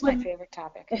 Oh, this is my favorite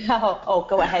topic. Oh,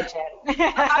 go ahead, Jen.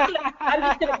 I'm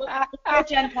just going to before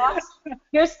Jen talks.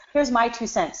 Here's my 2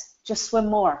 cents. Just swim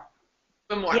more.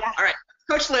 Swim more. Yeah. All right.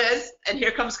 Coach Liz, and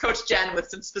here comes Coach Jen with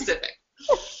some specific.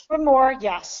 Swim more,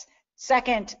 yes.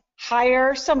 Second,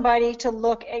 hire somebody to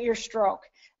look at your stroke.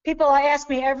 People ask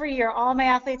me every year, all my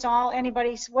athletes,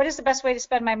 anybody, what is the best way to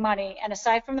spend my money? And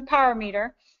aside from the power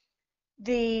meter,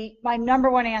 my number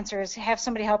one answer is have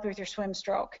somebody help you with your swim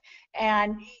stroke.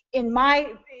 And in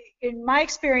my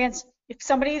experience, if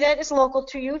somebody that is local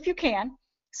to you, if you can,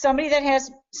 somebody that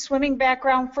has swimming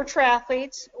background for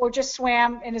triathletes or just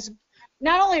swam and is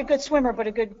not only a good swimmer but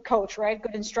a good coach, right,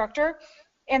 good instructor,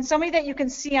 and somebody that you can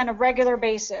see on a regular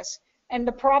basis. And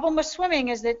the problem with swimming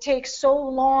is that it takes so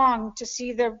long to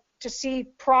see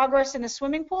progress in the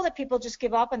swimming pool that people just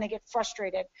give up and they get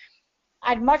frustrated.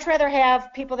 I'd much rather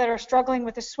have people that are struggling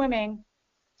with the swimming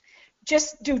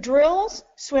just do drills,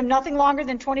 swim nothing longer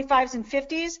than 25s and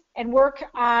 50s, and work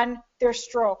on their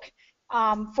stroke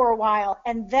for a while.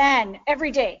 And then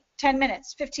every day, 10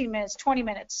 minutes, 15 minutes, 20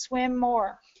 minutes, swim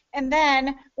more. And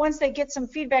then once they get some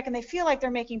feedback and they feel like they're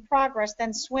making progress,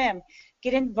 then swim.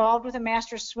 Get involved with a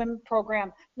master's swim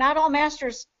program. Not all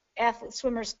master's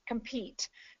swimmers compete.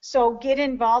 So get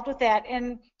involved with that.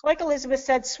 And like Elizabeth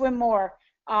said, swim more.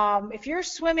 If you're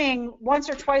swimming once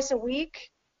or twice a week,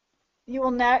 you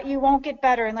won't get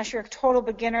better unless you're a total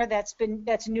beginner that's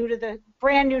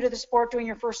brand new to the sport, doing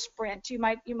your first sprint. You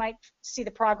might see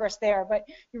the progress there, but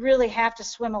you really have to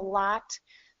swim a lot.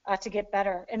 to get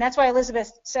better. And that's why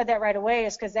Elizabeth said that right away,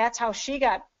 is because that's how she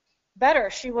got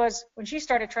better. When she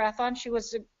started triathlon, she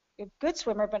was a good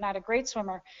swimmer, but not a great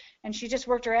swimmer. And she just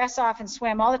worked her ass off and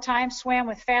swam all the time, swam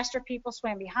with faster people,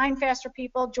 swam behind faster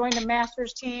people, joined the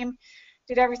masters team,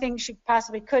 did everything she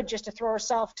possibly could just to throw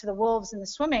herself to the wolves in the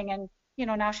swimming. And,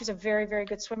 now she's a very, very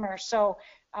good swimmer. So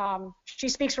she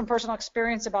speaks from personal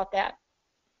experience about that.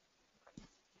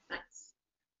 Nice.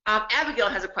 Abigail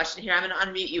has a question here. I'm going to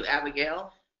unmute you,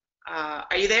 Abigail.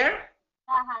 Are you there?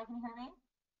 Hi, can you hear me?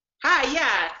 Hi,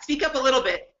 yeah. Speak up a little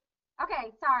bit.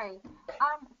 Okay, sorry.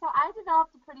 So I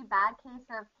developed a pretty bad case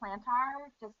of plantar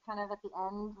just kind of at the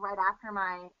end, right after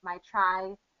my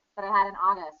tri that I had in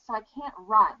August. So I can't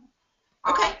run.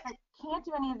 Okay. I can't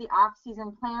do any of the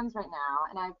off-season plans right now,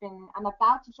 and I'm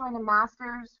about to join a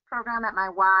master's program at my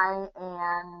Y,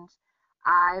 and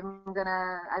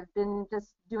I've been just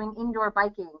doing indoor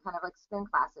biking, kind of like spin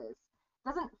classes.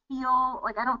 I don't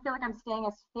feel like I'm staying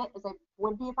as fit as I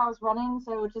would be if I was running,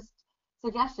 so just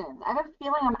suggestions. I have a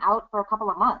feeling I'm out for a couple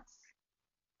of months.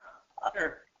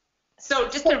 Sure. So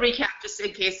just to recap, just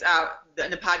in case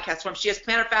in the podcast form, she has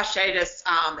plantar fasciitis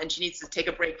and she needs to take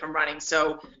a break from running.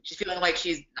 So she's feeling like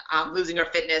she's losing her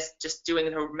fitness, just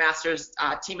doing her master's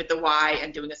team at the Y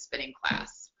and doing a spinning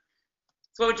class.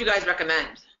 So what would you guys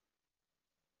recommend?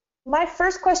 My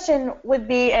first question would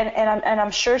be, and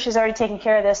I'm sure she's already taken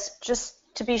care of this, just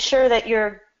to be sure that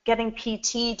you're getting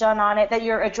PT done on it, that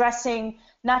you're addressing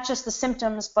not just the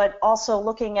symptoms, but also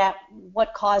looking at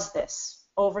what caused this: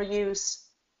 overuse,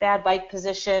 bad bike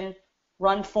position,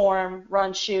 run form,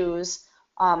 run shoes.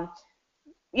 So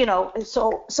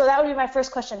that would be my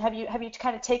first question. Have you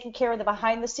kind of taken care of the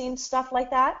behind the scenes stuff like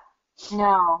that?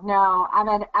 No,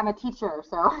 I'm a teacher,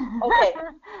 so.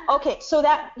 Okay. So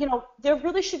that, there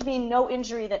really should be no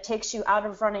injury that takes you out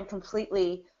of running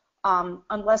completely,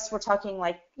 unless we're talking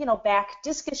like, back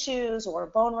disc issues or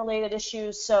bone related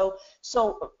issues. So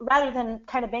rather than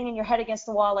kind of banging your head against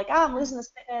the wall like, I'm losing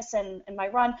this fitness and my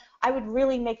run, I would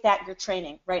really make that your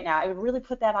training right now. I would really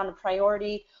put that on a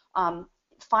priority.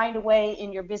 Find a way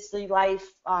in your busy life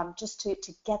just to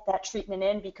get that treatment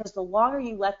in, because the longer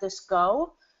you let this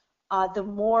go, the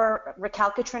more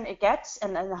recalcitrant it gets,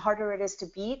 and the harder it is to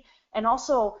beat. And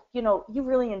also, you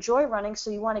really enjoy running, so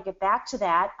you want to get back to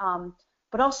that.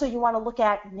 But also you want to look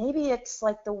at, maybe it's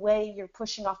like the way you're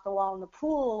pushing off the wall in the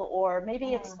pool, or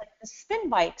maybe it's like the spin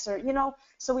bikes, or,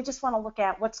 so we just want to look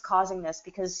at what's causing this,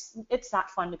 because it's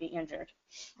not fun to be injured.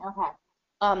 Okay.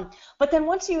 But then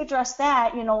once you address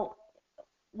that,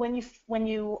 when you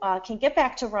can get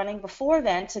back to running before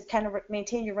then, to kind of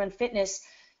maintain your run fitness,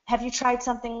 have you tried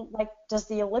something like, does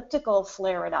the elliptical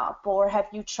flare it up, or have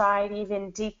you tried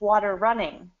even deep water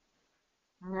running?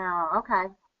 No, okay.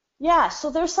 Yeah, so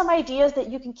there's some ideas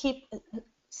that you can keep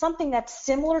something that's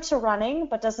similar to running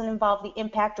but doesn't involve the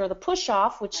impact or the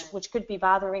push-off, which could be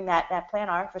bothering that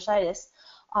plantar fasciitis.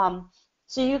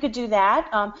 So you could do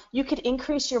that. You could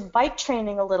increase your bike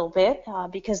training a little bit,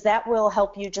 because that will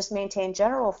help you just maintain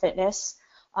general fitness.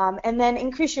 And then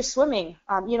increase your swimming,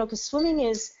 because swimming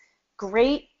is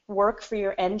great work for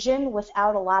your engine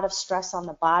without a lot of stress on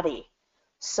the body.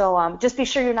 So just be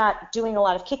sure you're not doing a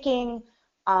lot of kicking.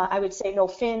 I would say no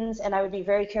fins, and I would be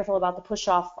very careful about the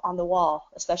push-off on the wall,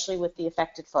 especially with the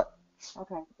affected foot.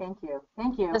 Okay, thank you.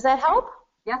 Does that help?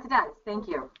 Yes, it does. Thank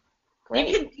you. Great.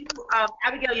 You can do,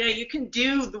 Abigail, you can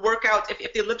do the workouts,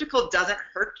 if the elliptical doesn't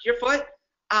hurt your foot,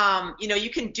 you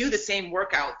can do the same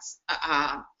workouts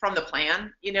from the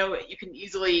plan. You can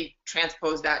easily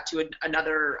transpose that to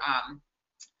another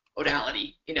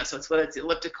modality, so it's whether it's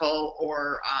elliptical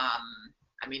or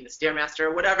the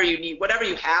Stairmaster, whatever you need, whatever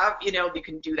you have, you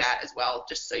can do that as well,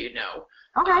 just so you know.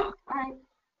 Okay, all right.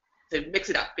 To mix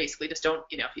it up, basically. Just don't,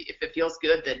 if it feels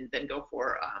good, then go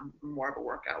for more of a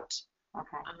workout.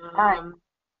 Okay. All right.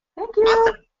 Thank you.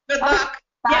 Awesome. Good luck.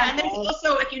 Bye. Yeah, and then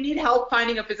also, if you need help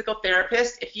finding a physical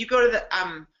therapist, if you go to the,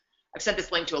 I've sent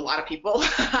this link to a lot of people.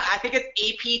 I think it's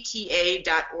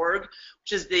apta.org,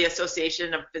 which is the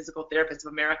Association of Physical Therapists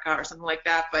of America or something like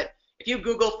that. But if you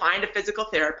Google find a physical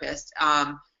therapist,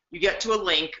 you get to a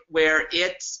link where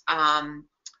it's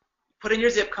put in your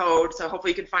zip code, so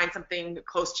hopefully you can find something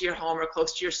close to your home or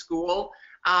close to your school.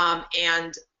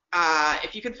 And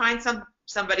if you can find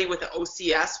somebody with an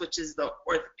OCS, which is the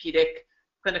orthopedic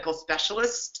clinical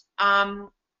specialist,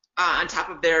 on top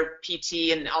of their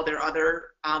PT and all their other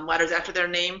letters after their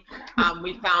name,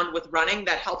 we found with running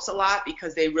that helps a lot,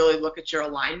 because they really look at your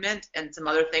alignment and some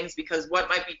other things, because what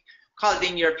might be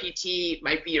causing your PT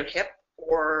might be your hip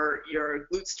or your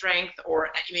glute strength, or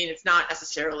I mean, it's not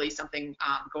necessarily something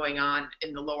going on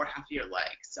in the lower half of your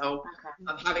leg. So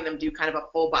having them do kind of a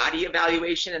full body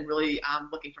evaluation and really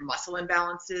looking for muscle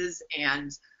imbalances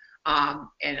and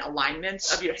alignment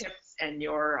of your hips and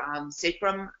your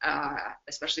sacrum,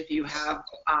 especially if you have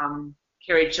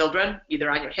carried children, either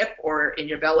on your hip or in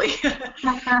your belly.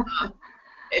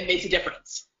 It makes a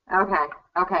difference.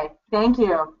 Okay. Thank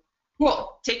you.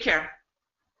 Cool. Take care.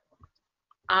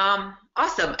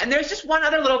 Awesome. And there's just one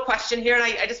other little question here, and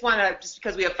I just want to, just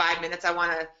because we have 5 minutes, I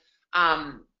want to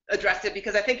address it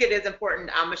because I think it is important.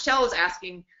 Michelle is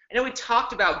asking, I know we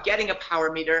talked about getting a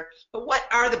power meter, but what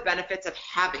are the benefits of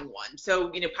having one?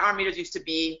 So, power meters used to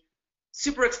be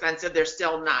super expensive. They're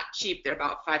still not cheap. They're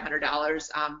about $500,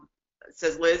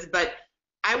 says Liz. But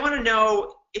I want to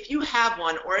know, if you have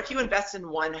one or if you invest in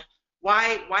one,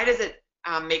 why does it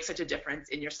make such a difference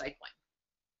in your cycling?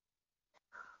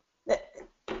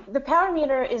 The power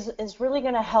meter is really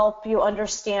going to help you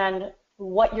understand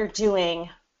what you're doing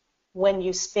when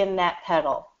you spin that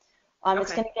pedal.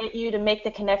 It's going to get you to make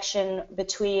the connection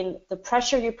between the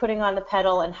pressure you're putting on the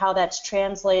pedal and how that's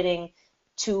translating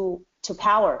to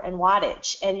power and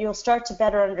wattage. And you'll start to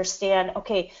better understand,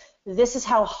 okay, this is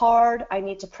how hard I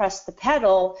need to press the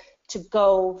pedal to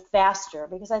go faster.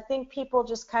 Because I think people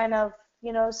just kind of,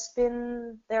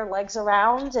 spin their legs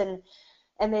around and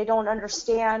they don't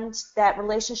understand that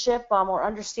relationship or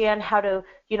understand how to,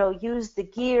 use the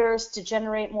gears to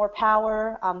generate more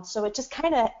power. So it just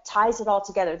kind of ties it all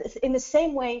together. In the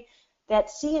same way that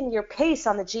seeing your pace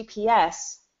on the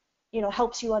GPS,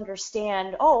 helps you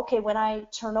understand, oh, okay, when I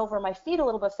turn over my feet a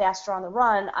little bit faster on the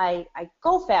run, I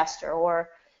go faster, or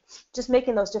just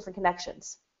making those different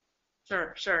connections.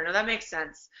 Sure. No, that makes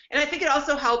sense. And I think it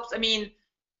also helps,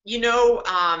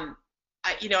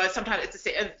 sometimes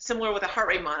it's similar with a heart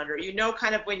rate monitor.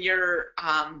 Kind of when you're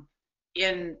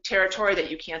in territory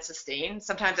that you can't sustain.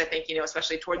 Sometimes I think,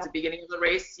 especially towards the beginning of the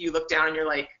race, you look down and you're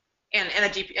like, and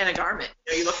a Garmin,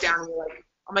 you look down and you're like,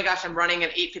 oh my gosh, I'm running an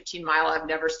 8:15 mile. I've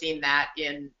never seen that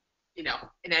in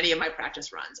any of my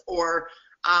practice runs. Or,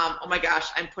 oh my gosh,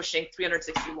 I'm pushing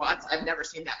 360 watts. I've never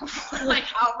seen that before. Like,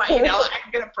 how am I,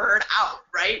 I'm going to burn out,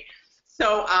 right?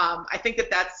 So I think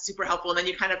that's super helpful. And then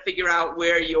you kind of figure out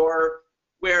where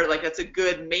that's a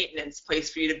good maintenance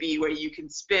place for you to be, where you can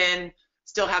spin,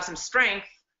 still have some strength,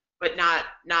 but not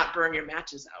burn your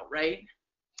matches out, right?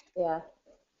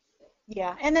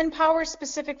 Yeah, and then power is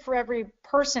specific for every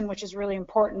person, which is really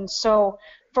important. So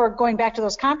for going back to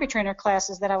those CompuTrainer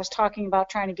classes that I was talking about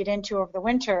trying to get into over the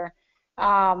winter,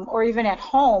 or even at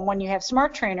home when you have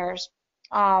smart trainers,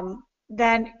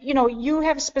 then, you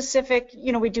have specific,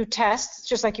 we do tests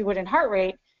just like you would in heart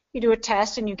rate. You do a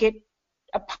test and you get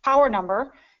a power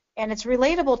number, and it's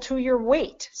relatable to your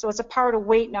weight. So it's a power to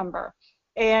weight number.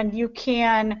 And you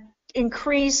can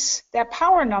increase that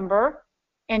power number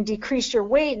and decrease your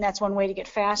weight, and that's one way to get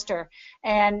faster.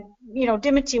 And,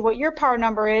 Dimity, what your power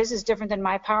number is different than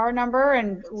my power number,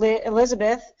 and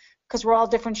Elizabeth, because we're all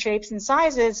different shapes and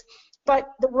sizes. But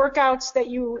the workouts that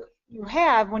you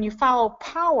have, when you follow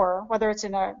power, whether it's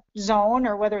in a zone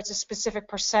or whether it's a specific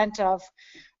percent of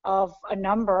a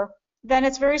number, then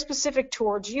it's very specific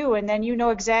towards you, and then you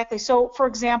know exactly. So, for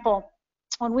example,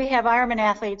 when we have Ironman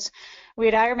athletes, we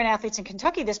had Ironman athletes in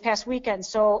Kentucky this past weekend.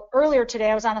 So earlier today,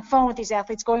 I was on the phone with these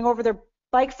athletes going over their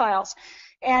bike files,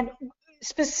 and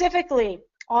specifically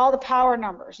all the power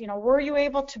numbers. Were you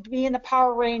able to be in the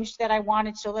power range that I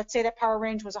wanted? So let's say that power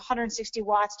range was 160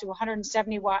 watts to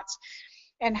 170 watts.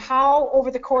 And how, over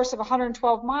the course of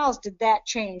 112 miles, did that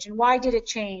change? And why did it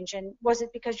change? And was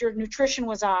it because your nutrition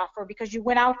was off, or because you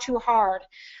went out too hard?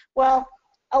 Well,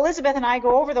 Elizabeth and I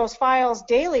go over those files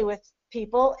daily with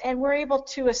people, and we're able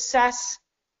to assess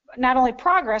not only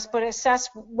progress, but assess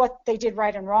what they did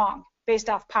right and wrong based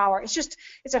off power.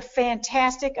 It's a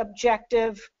fantastic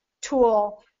objective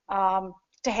tool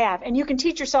to have. And you can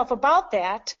teach yourself about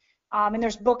that. And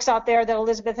there's books out there that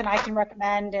Elizabeth and I can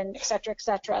recommend, and et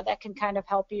cetera, that can kind of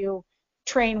help you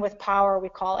train with power, we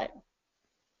call it.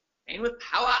 Train with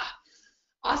power.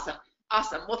 Awesome.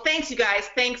 Well, thanks, you guys.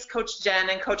 Thanks, Coach Jen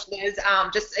and Coach Liz.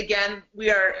 Just again, we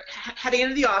are heading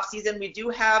into the off season. We do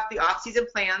have the off season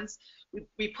plans.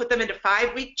 We put them into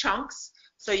 5-week chunks.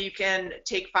 So you can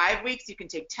take 5 weeks, you can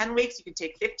take 10 weeks, you can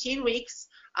take 15 weeks.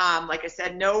 Like I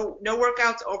said, no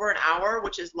workouts over an hour,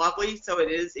 which is lovely. So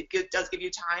it does give you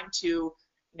time to,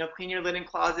 clean your linen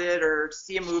closet or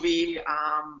see a movie,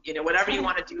 whatever you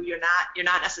want to do. You're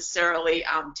not necessarily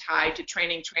tied to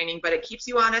training, but it keeps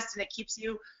you honest, and it keeps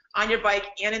you on your bike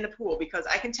and in the pool, because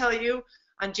I can tell you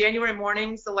on January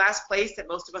mornings, the last place that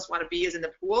most of us want to be is in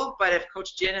the pool. But if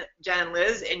Coach Jen and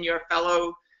Liz and your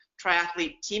fellow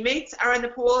triathlete teammates are in the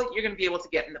pool, you're going to be able to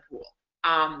get in the pool.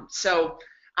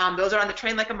 Those are on the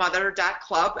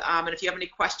trainlikeamother.club. And if you have any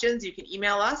questions, you can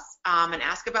email us and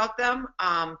ask about them,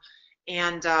 or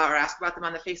ask about them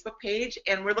on the Facebook page.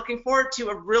 And we're looking forward to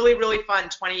a really, really fun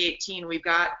 2018. We've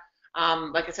got,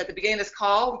 like I said at the beginning of this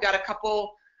call, we've got a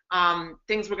couple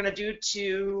things we're going to do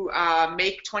to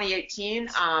make 2018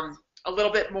 a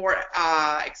little bit more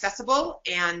accessible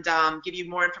and give you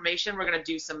more information. We're going to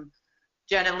do some,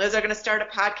 Jen and Liz are going to start a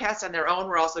podcast on their own.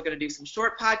 We're also going to do some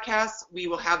short podcasts. We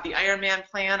will have the Ironman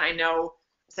plan. I know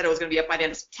I said it was going to be up by the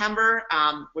end of September.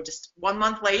 We're just 1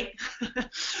 month late.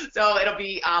 So it'll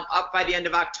be up by the end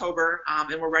of October,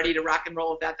 and we're ready to rock and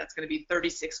roll with that. That's going to be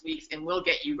 36 weeks, and we'll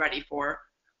get you ready for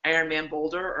Ironman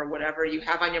Boulder or whatever you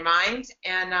have on your mind.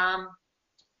 And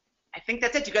I think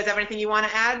that's it. Do you guys have anything you want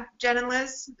to add, Jen and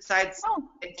Liz, besides? No,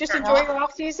 just enjoy your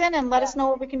off season and let us know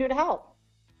what we can do to help.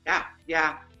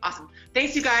 Yeah. Awesome.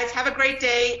 Thanks, you guys. Have a great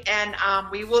day, and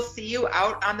we will see you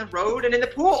out on the road and in the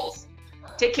pools.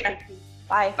 Take care.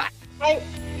 Bye. Bye.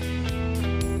 Bye.